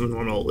copies of a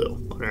normal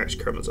allele on her X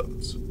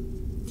chromosomes.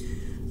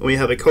 And we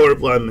have a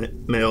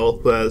colorblind male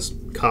who has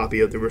a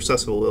copy of the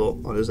recessive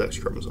allele on his X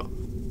chromosome.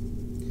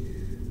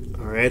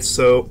 Alright,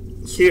 so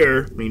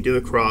here, when you do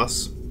the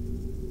cross,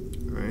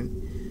 alright,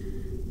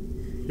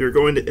 you're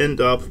going to end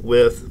up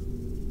with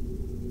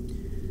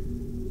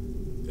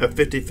a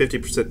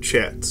 50-50%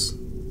 chance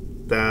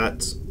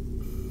that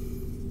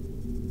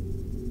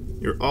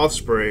your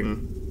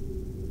offspring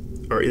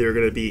are either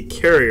going to be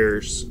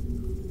carriers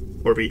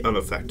or be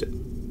unaffected.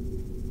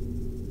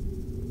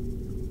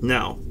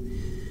 Now,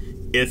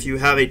 if you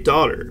have a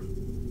daughter,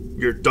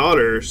 your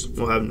daughters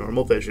will have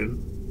normal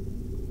vision,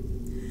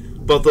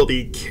 but they'll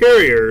be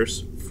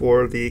carriers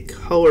for the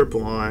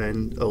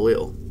colorblind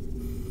allele.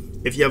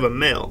 If you have a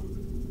male,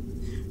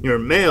 your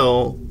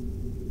male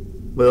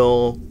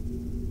will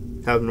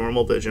have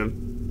normal vision.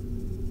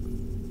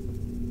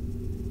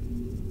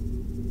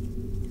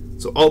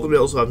 So all the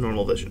males will have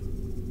normal vision.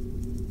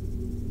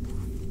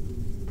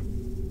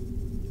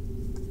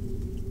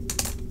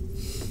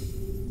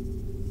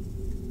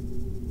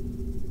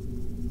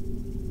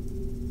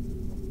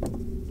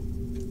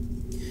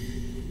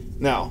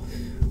 Now,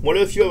 what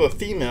if you have a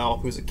female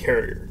who's a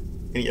carrier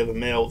and you have a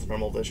male with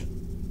normal vision?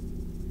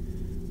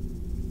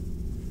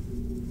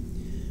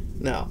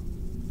 Now,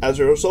 as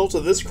a result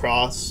of this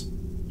cross,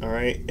 all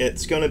right,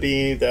 it's going to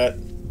be that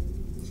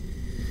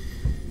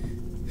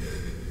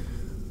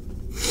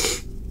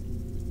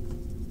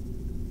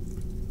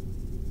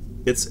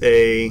it's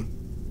a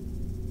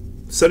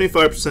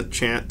 75%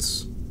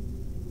 chance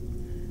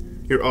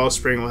your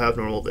offspring will have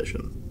normal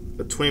vision,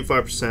 a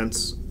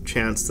 25%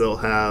 chance they'll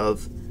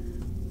have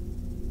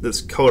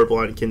this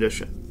colorblind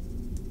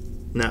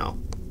condition. Now,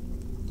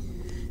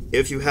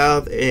 if you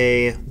have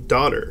a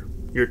daughter,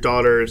 your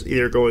daughter is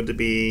either going to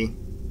be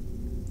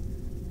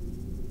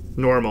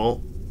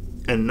normal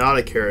and not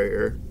a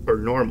carrier, or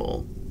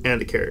normal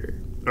and a carrier.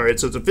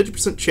 Alright, so it's a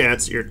 50%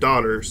 chance that your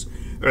daughters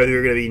are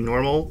either going to be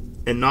normal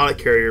and not a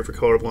carrier for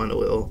colorblind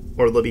allele,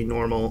 or they'll be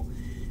normal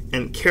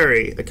and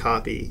carry a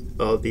copy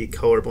of the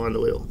colorblind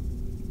allele.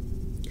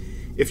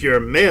 If you're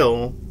a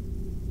male,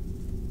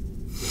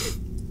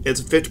 it's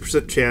a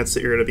 50% chance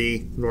that you're going to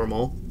be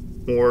normal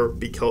or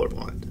be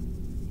colorblind.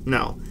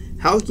 Now,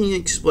 how can you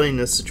explain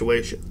this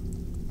situation?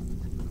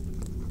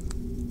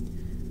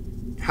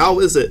 How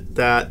is it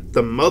that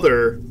the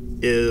mother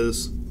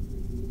is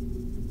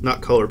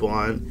not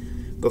colorblind,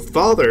 the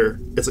father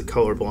isn't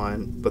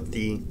colorblind, but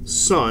the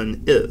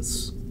son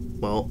is?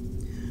 Well,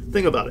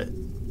 think about it.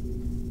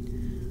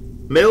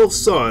 Male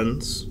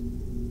sons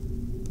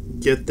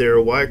get their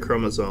Y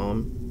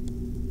chromosome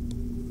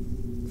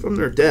from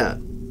their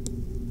dad.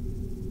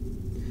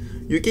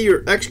 You get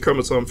your X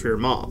chromosome for your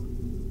mom.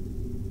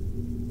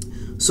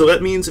 So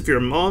that means if your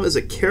mom is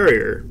a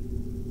carrier,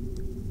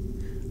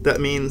 that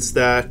means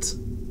that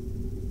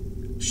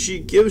she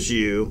gives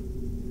you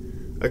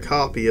a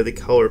copy of the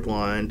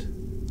colorblind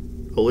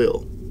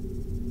allele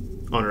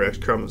on her X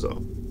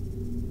chromosome,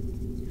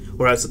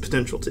 or has the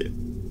potential to.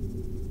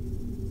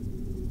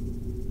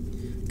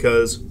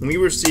 Because we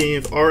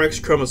receive our X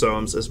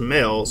chromosomes as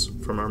males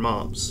from our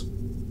moms.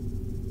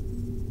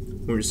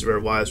 We receive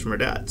our Ys from our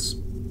dads.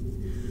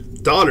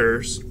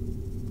 Daughters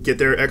get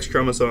their X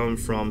chromosome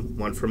from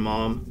one from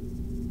mom,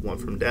 one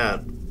from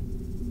dad.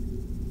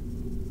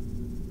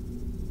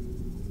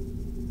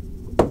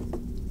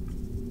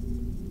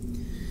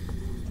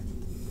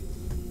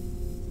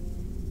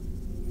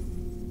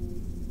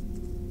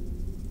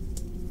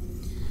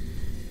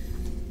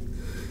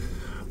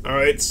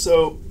 Alright,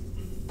 so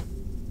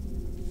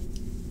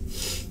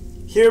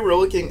here we're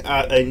looking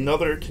at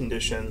another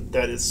condition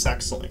that is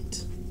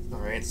sex-linked.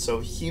 Alright,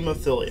 so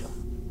hemophilia.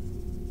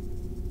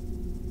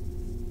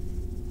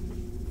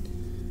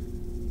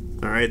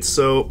 Alright,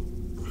 so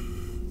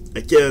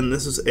again,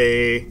 this is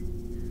a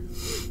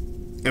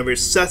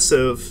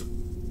recessive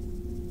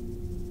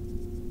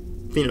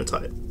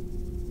phenotype.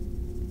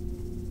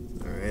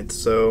 Alright,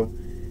 so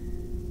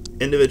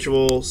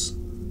individuals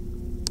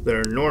that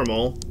are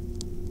normal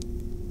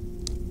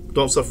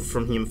don't suffer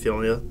from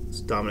hemophilia. It's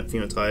a dominant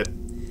phenotype.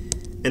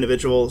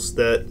 Individuals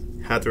that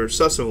have the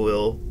recessive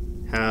allele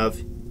have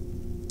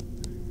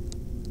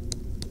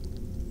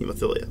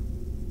hemophilia.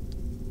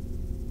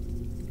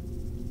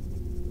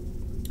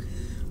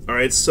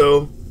 Alright,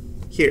 so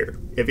here,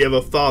 if you have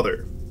a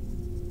father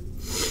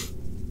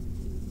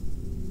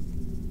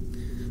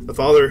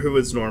who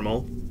is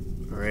normal,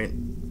 alright,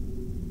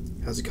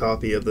 has a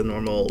copy of the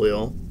normal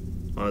allele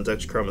on its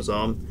X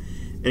chromosome,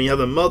 and you have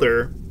a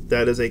mother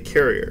that is a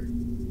carrier.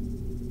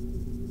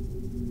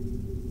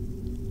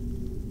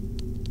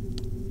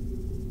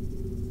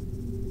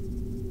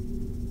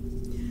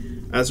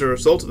 As a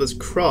result of this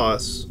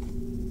cross,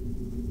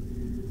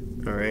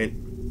 alright,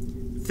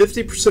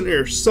 50% of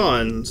your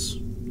sons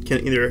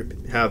can either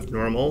have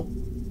normal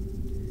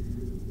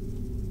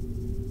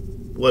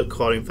blood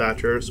clotting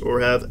factors or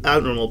have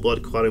abnormal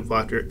blood clotting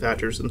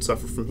factors and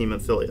suffer from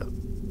hemophilia.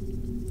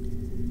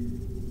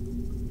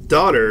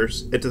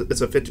 Daughters,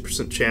 it's a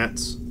 50%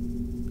 chance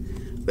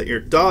that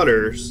your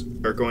daughters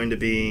are going to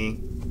be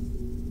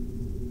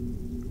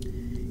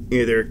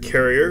either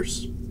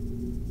carriers,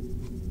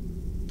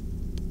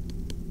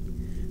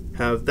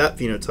 have that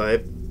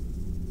phenotype,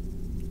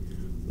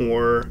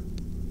 or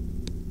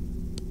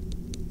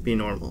be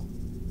normal.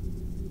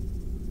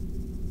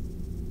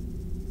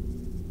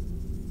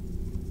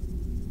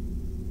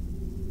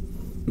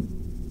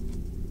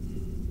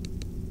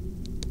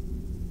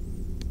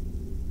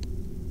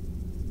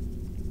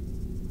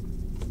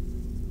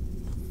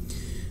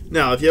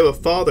 Now, if you have a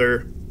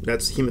father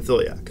that's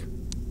hemophiliac,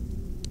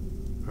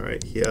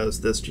 Alright, he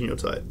has this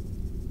genotype.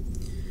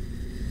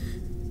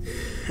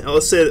 Now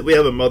let's say that we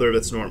have a mother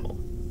that's normal.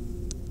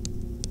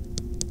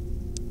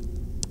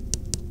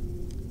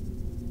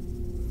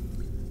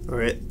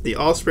 Alright, the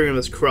offspring of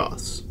this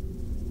cross.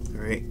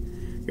 Alright,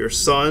 your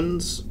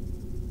sons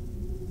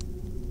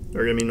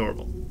are going to be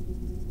normal.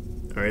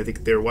 Alright, I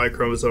think they're Y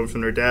chromosome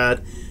from their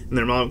dad, and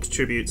their mom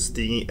contributes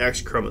the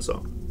X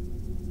chromosome.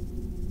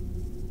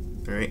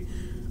 Alright,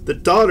 the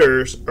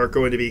daughters are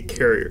going to be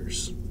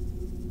carriers.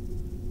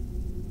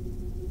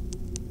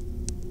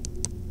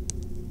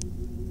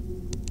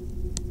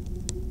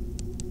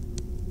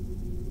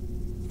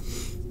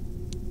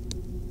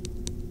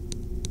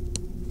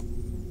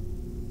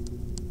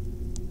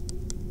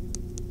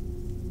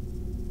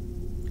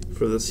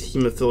 For this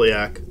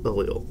hemophiliac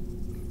allele.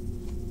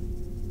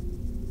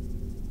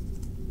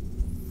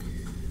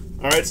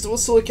 Alright, so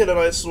let's look at a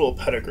nice little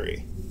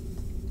pedigree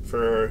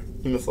for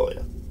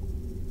hemophilia.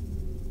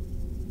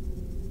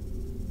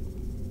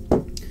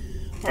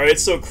 Alright,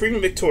 so Queen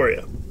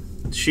Victoria.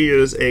 She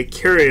is a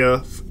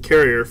carrier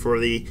for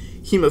the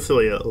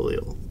hemophilia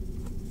allele.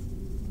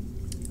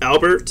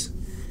 Albert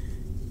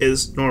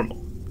is normal,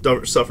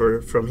 doesn't suffer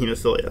from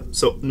hemophilia.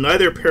 So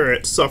neither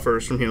parent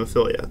suffers from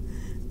hemophilia.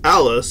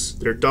 Alice,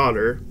 their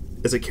daughter,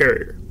 is a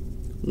carrier.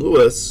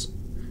 Louis,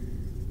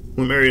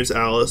 who marries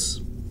Alice,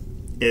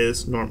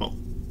 is normal.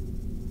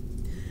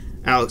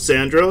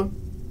 Alexandra,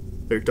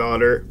 their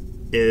daughter,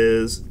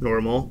 is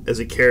normal as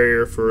a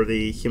carrier for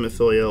the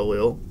hemophilia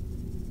allele.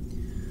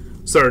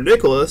 Tsar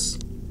Nicholas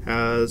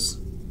has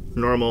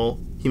normal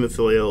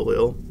hemophilia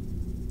allele.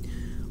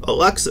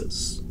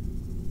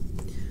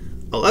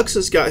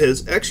 Alexis got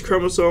his X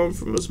chromosome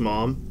from his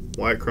mom,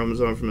 Y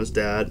chromosome from his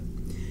dad,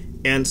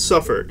 and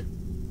suffered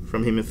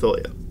from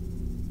hemophilia.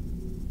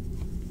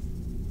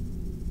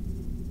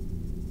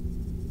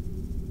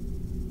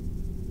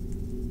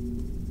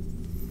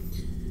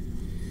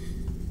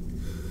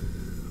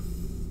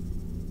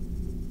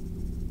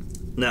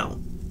 Now,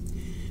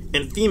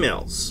 in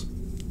females,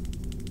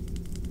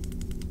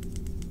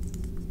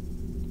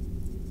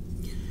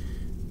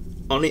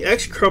 on the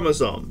X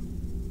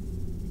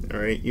chromosome,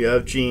 alright, you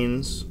have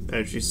genes,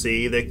 as you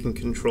see, that can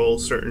control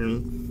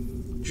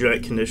certain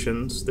genetic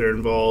conditions. They're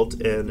involved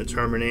in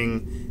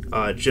determining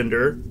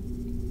gender.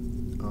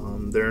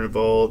 They're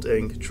involved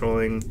in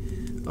controlling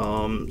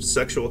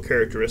sexual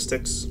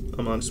characteristics,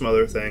 among some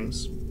other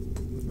things.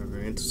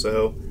 Alright,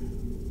 so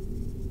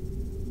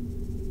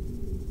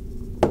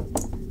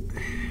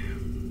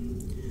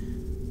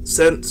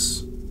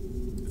since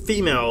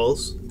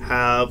females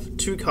have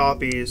 2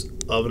 copies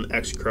of an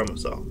X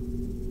chromosome,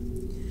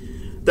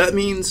 that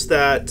means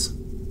that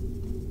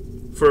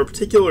for a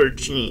particular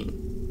gene,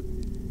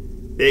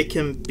 they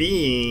can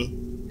be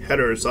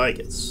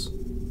heterozygous.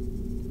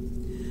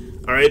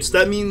 Alright, so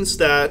that means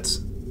that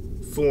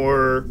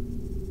for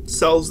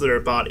cells that are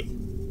body,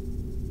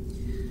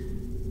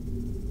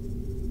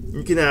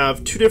 you can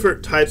have 2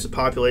 different types of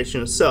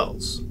population of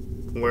cells,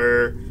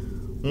 where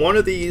one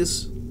of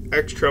these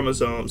X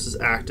chromosomes is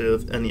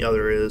active and the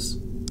other is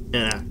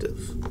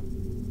inactive.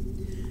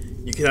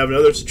 You can have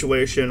another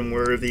situation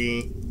where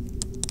the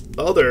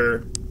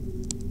other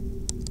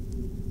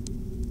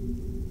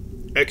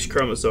X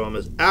chromosome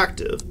is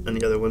active and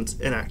the other one's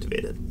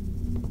inactivated.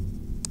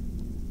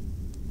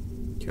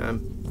 Okay.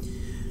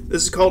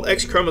 This is called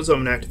X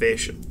chromosome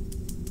inactivation.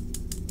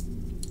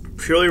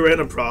 Purely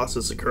random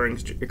process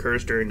occurs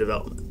during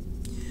development.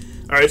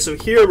 Alright, so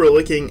here we're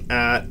looking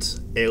at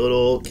a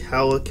little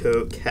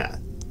calico cat.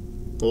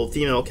 A little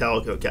female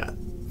calico cat.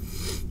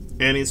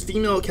 And these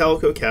female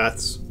calico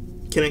cats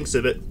can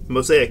exhibit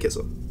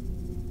mosaicism.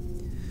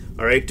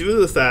 Alright, due to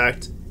the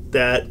fact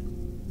that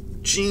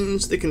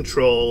genes that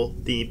control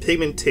the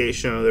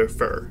pigmentation of their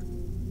fur.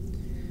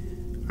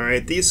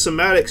 Alright, these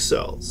somatic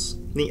cells,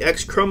 the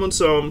X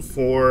chromosome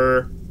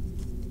for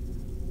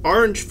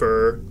orange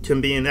fur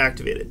can be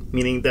inactivated,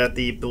 meaning that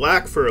the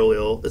black fur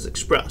allele is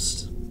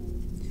expressed.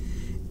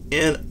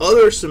 In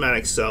other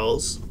somatic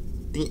cells,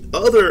 the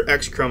other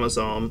X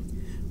chromosome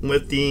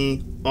with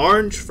the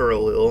orange fur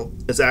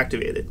allele is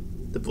activated.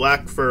 The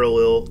black fur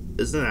allele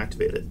is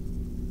inactivated.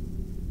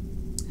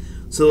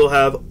 So they'll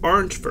have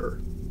orange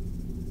fur.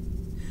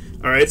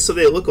 Alright, so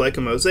they look like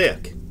a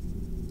mosaic.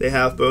 They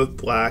have both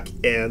black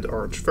and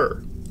orange fur.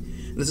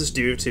 And this is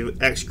due to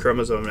X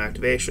chromosome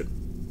inactivation.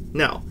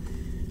 Now,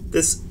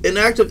 this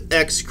inactive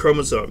X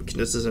chromosome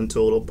condenses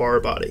into a little bar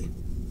body.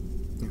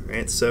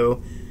 Alright,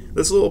 so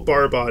this little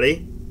bar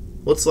body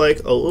looks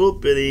like a little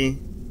bitty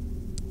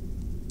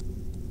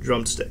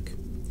drumstick.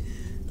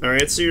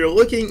 Alright, so you're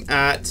looking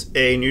at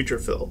a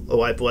neutrophil, a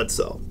white blood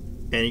cell.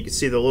 And you can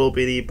see the little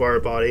bitty bar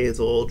body is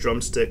a little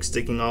drumstick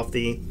sticking off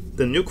the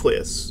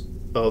nucleus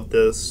of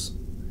this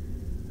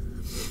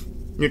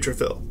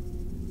neutrophil.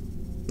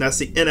 That's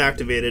the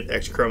inactivated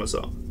X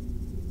chromosome.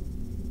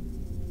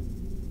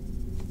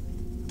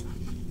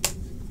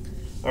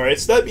 Alright,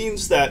 so that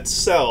means that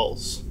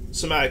cells,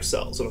 somatic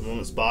cells in a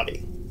woman's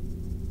body,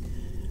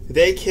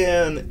 they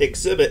can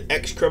exhibit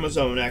X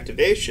chromosome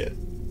inactivation,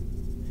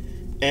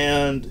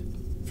 and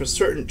for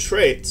certain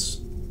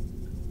traits,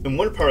 in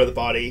one part of the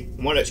body,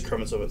 one X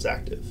chromosome is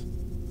active.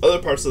 Other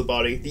parts of the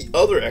body, the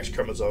other X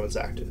chromosome is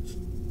active,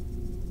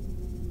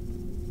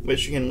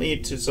 which can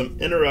lead to some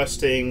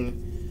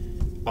interesting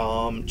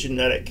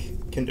genetic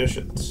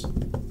conditions.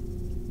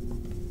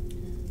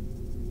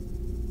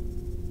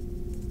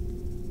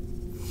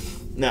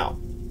 Now,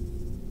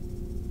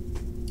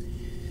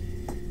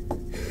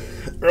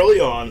 early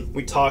on,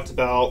 we talked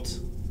about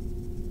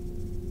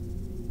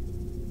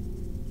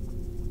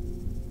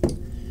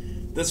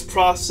this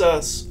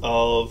process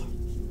of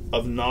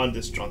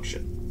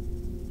non-disjunction.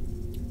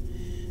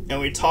 And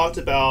we talked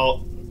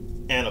about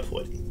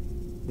aneuploidy.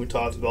 We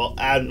talked about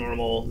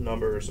abnormal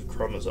numbers of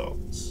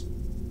chromosomes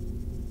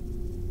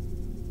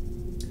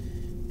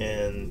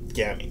in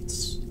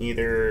gametes,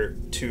 either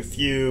too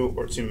few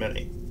or too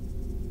many.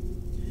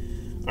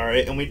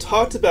 Alright, and we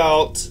talked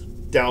about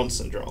Down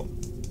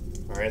syndrome.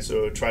 Alright,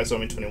 so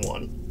trisomy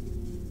 21.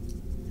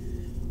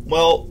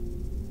 Well,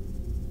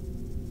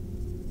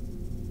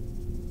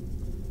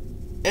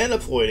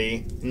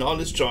 aneuploidy,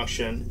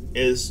 non-disjunction,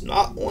 is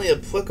not only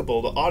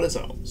applicable to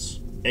autosomes,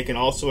 it can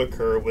also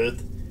occur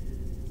with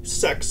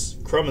sex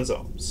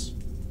chromosomes.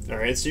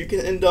 Alright, so you can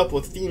end up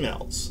with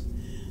females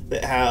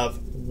that have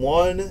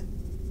one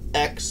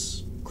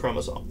X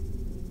chromosome,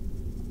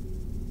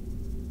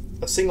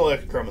 a single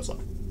X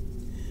chromosome.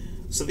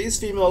 So these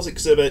females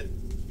exhibit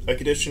a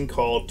condition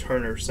called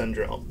Turner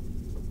syndrome.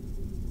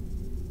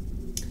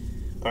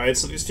 Alright,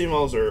 so these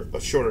females are a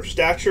shorter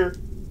stature,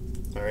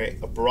 alright,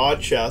 a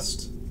broad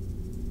chest,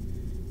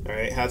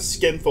 alright, have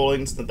skin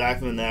foldings in the back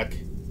of the neck.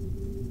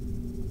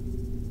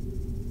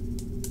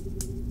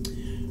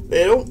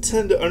 They don't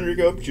tend to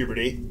undergo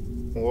puberty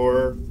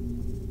or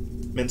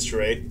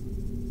menstruate,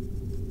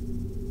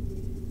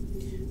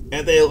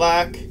 and they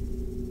lack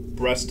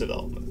breast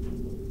development.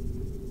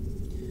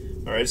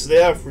 Alright, so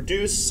they have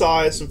reduced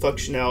size and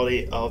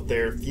functionality of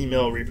their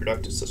female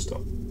reproductive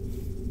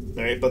system.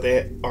 Alright, but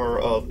they are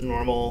of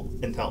normal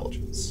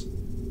intelligence.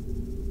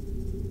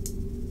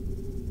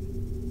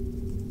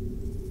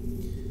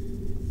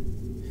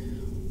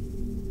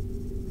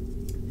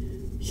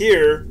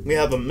 Here, we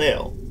have a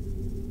male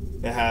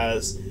that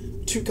has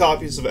 2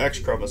 copies of X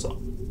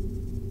chromosome.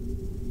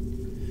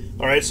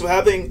 Alright, so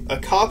having a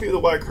copy of the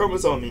Y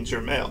chromosome means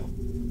you're male.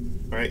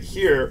 Alright,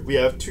 here we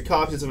have 2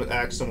 copies of an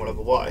X and 1 of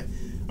a Y.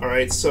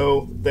 Alright,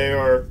 so they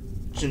are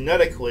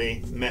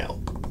genetically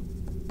male.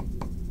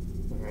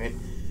 Alright,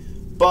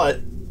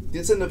 but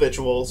these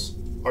individuals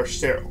are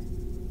sterile.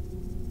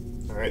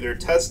 Alright, their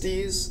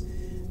testes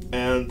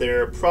and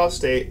their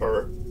prostate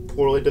are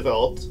poorly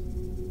developed,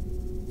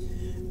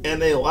 and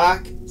they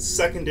lack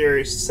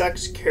secondary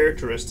sex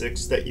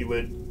characteristics that you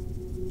would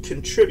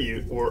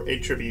contribute or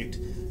attribute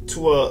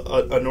to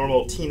a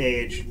normal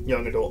teenage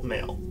young adult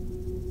male.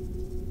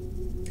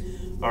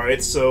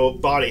 Alright, so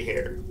body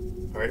hair,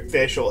 alright,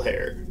 facial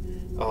hair,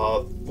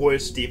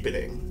 voice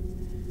deepening,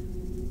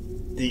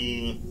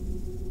 the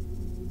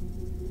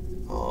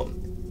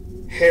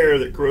hair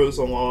that grows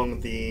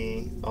along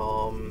the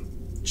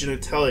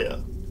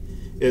genitalia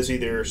is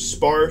either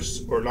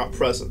sparse or not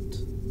present.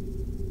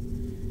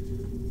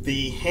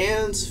 The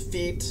hands,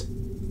 feet,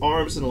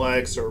 arms, and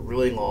legs are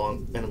really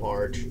long and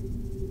large.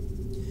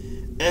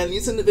 And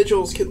these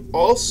individuals can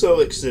also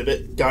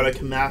exhibit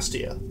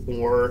gynecomastia,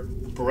 or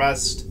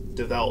breast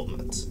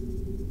development.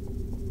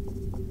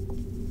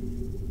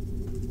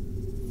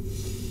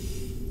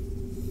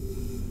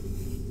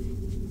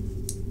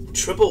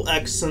 Triple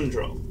X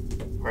syndrome,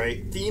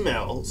 right?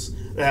 Females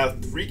that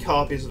have 3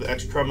 copies of the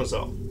X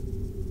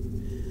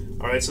chromosome.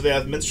 Alright, so they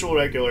have menstrual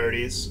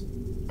irregularities,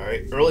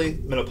 alright, early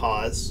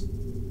menopause,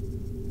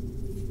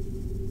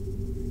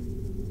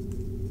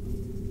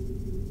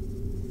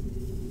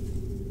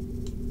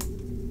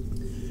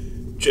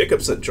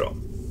 Jacob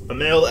syndrome, a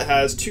male that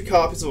has 2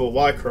 copies of a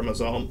Y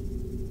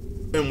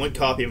chromosome and 1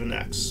 copy of an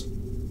X.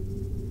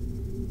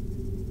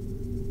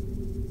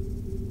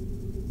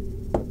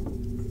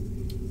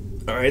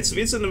 Alright, so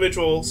these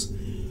individuals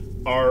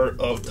are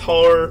of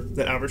taller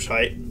than average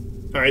height.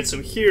 Alright,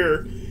 so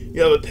here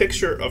you have a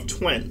picture of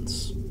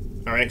twins.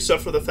 Alright,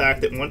 except for the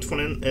fact that one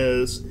twin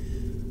is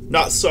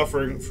not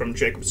suffering from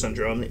Jacob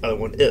syndrome, the other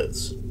one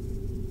is.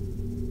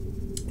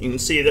 You can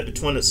see that the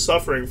twin that's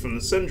suffering from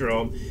the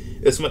syndrome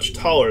is much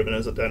taller than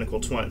his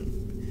identical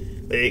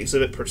twin. They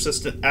exhibit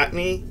persistent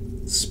acne,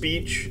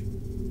 speech,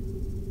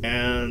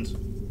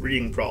 and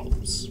reading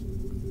problems.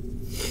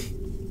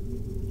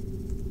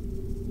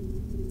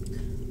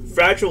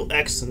 Fragile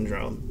X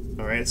syndrome.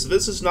 Alright, so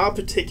this is not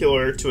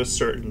particular to a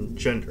certain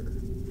gender.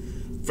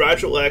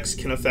 Fragile X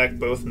can affect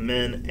both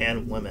men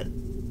and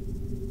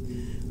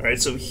women.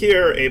 Alright, so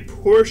here a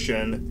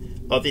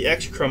portion of the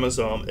X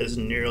chromosome is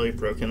nearly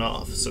broken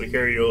off. So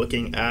here you're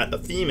looking at a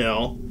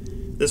female.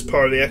 This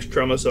part of the X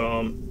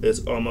chromosome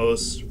is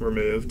almost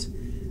removed.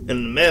 And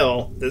in the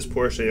male, this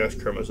portion of the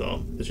X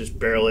chromosome is just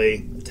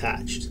barely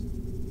attached.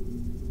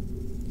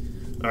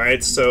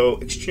 Alright, so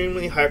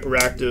extremely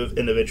hyperactive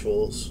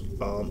individuals.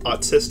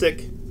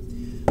 Autistic.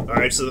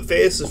 Alright, so the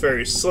face is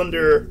very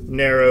slender,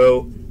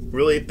 narrow,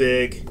 really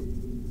big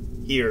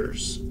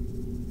ears.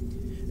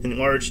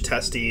 enlarged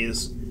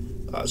testes,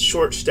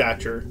 short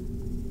stature,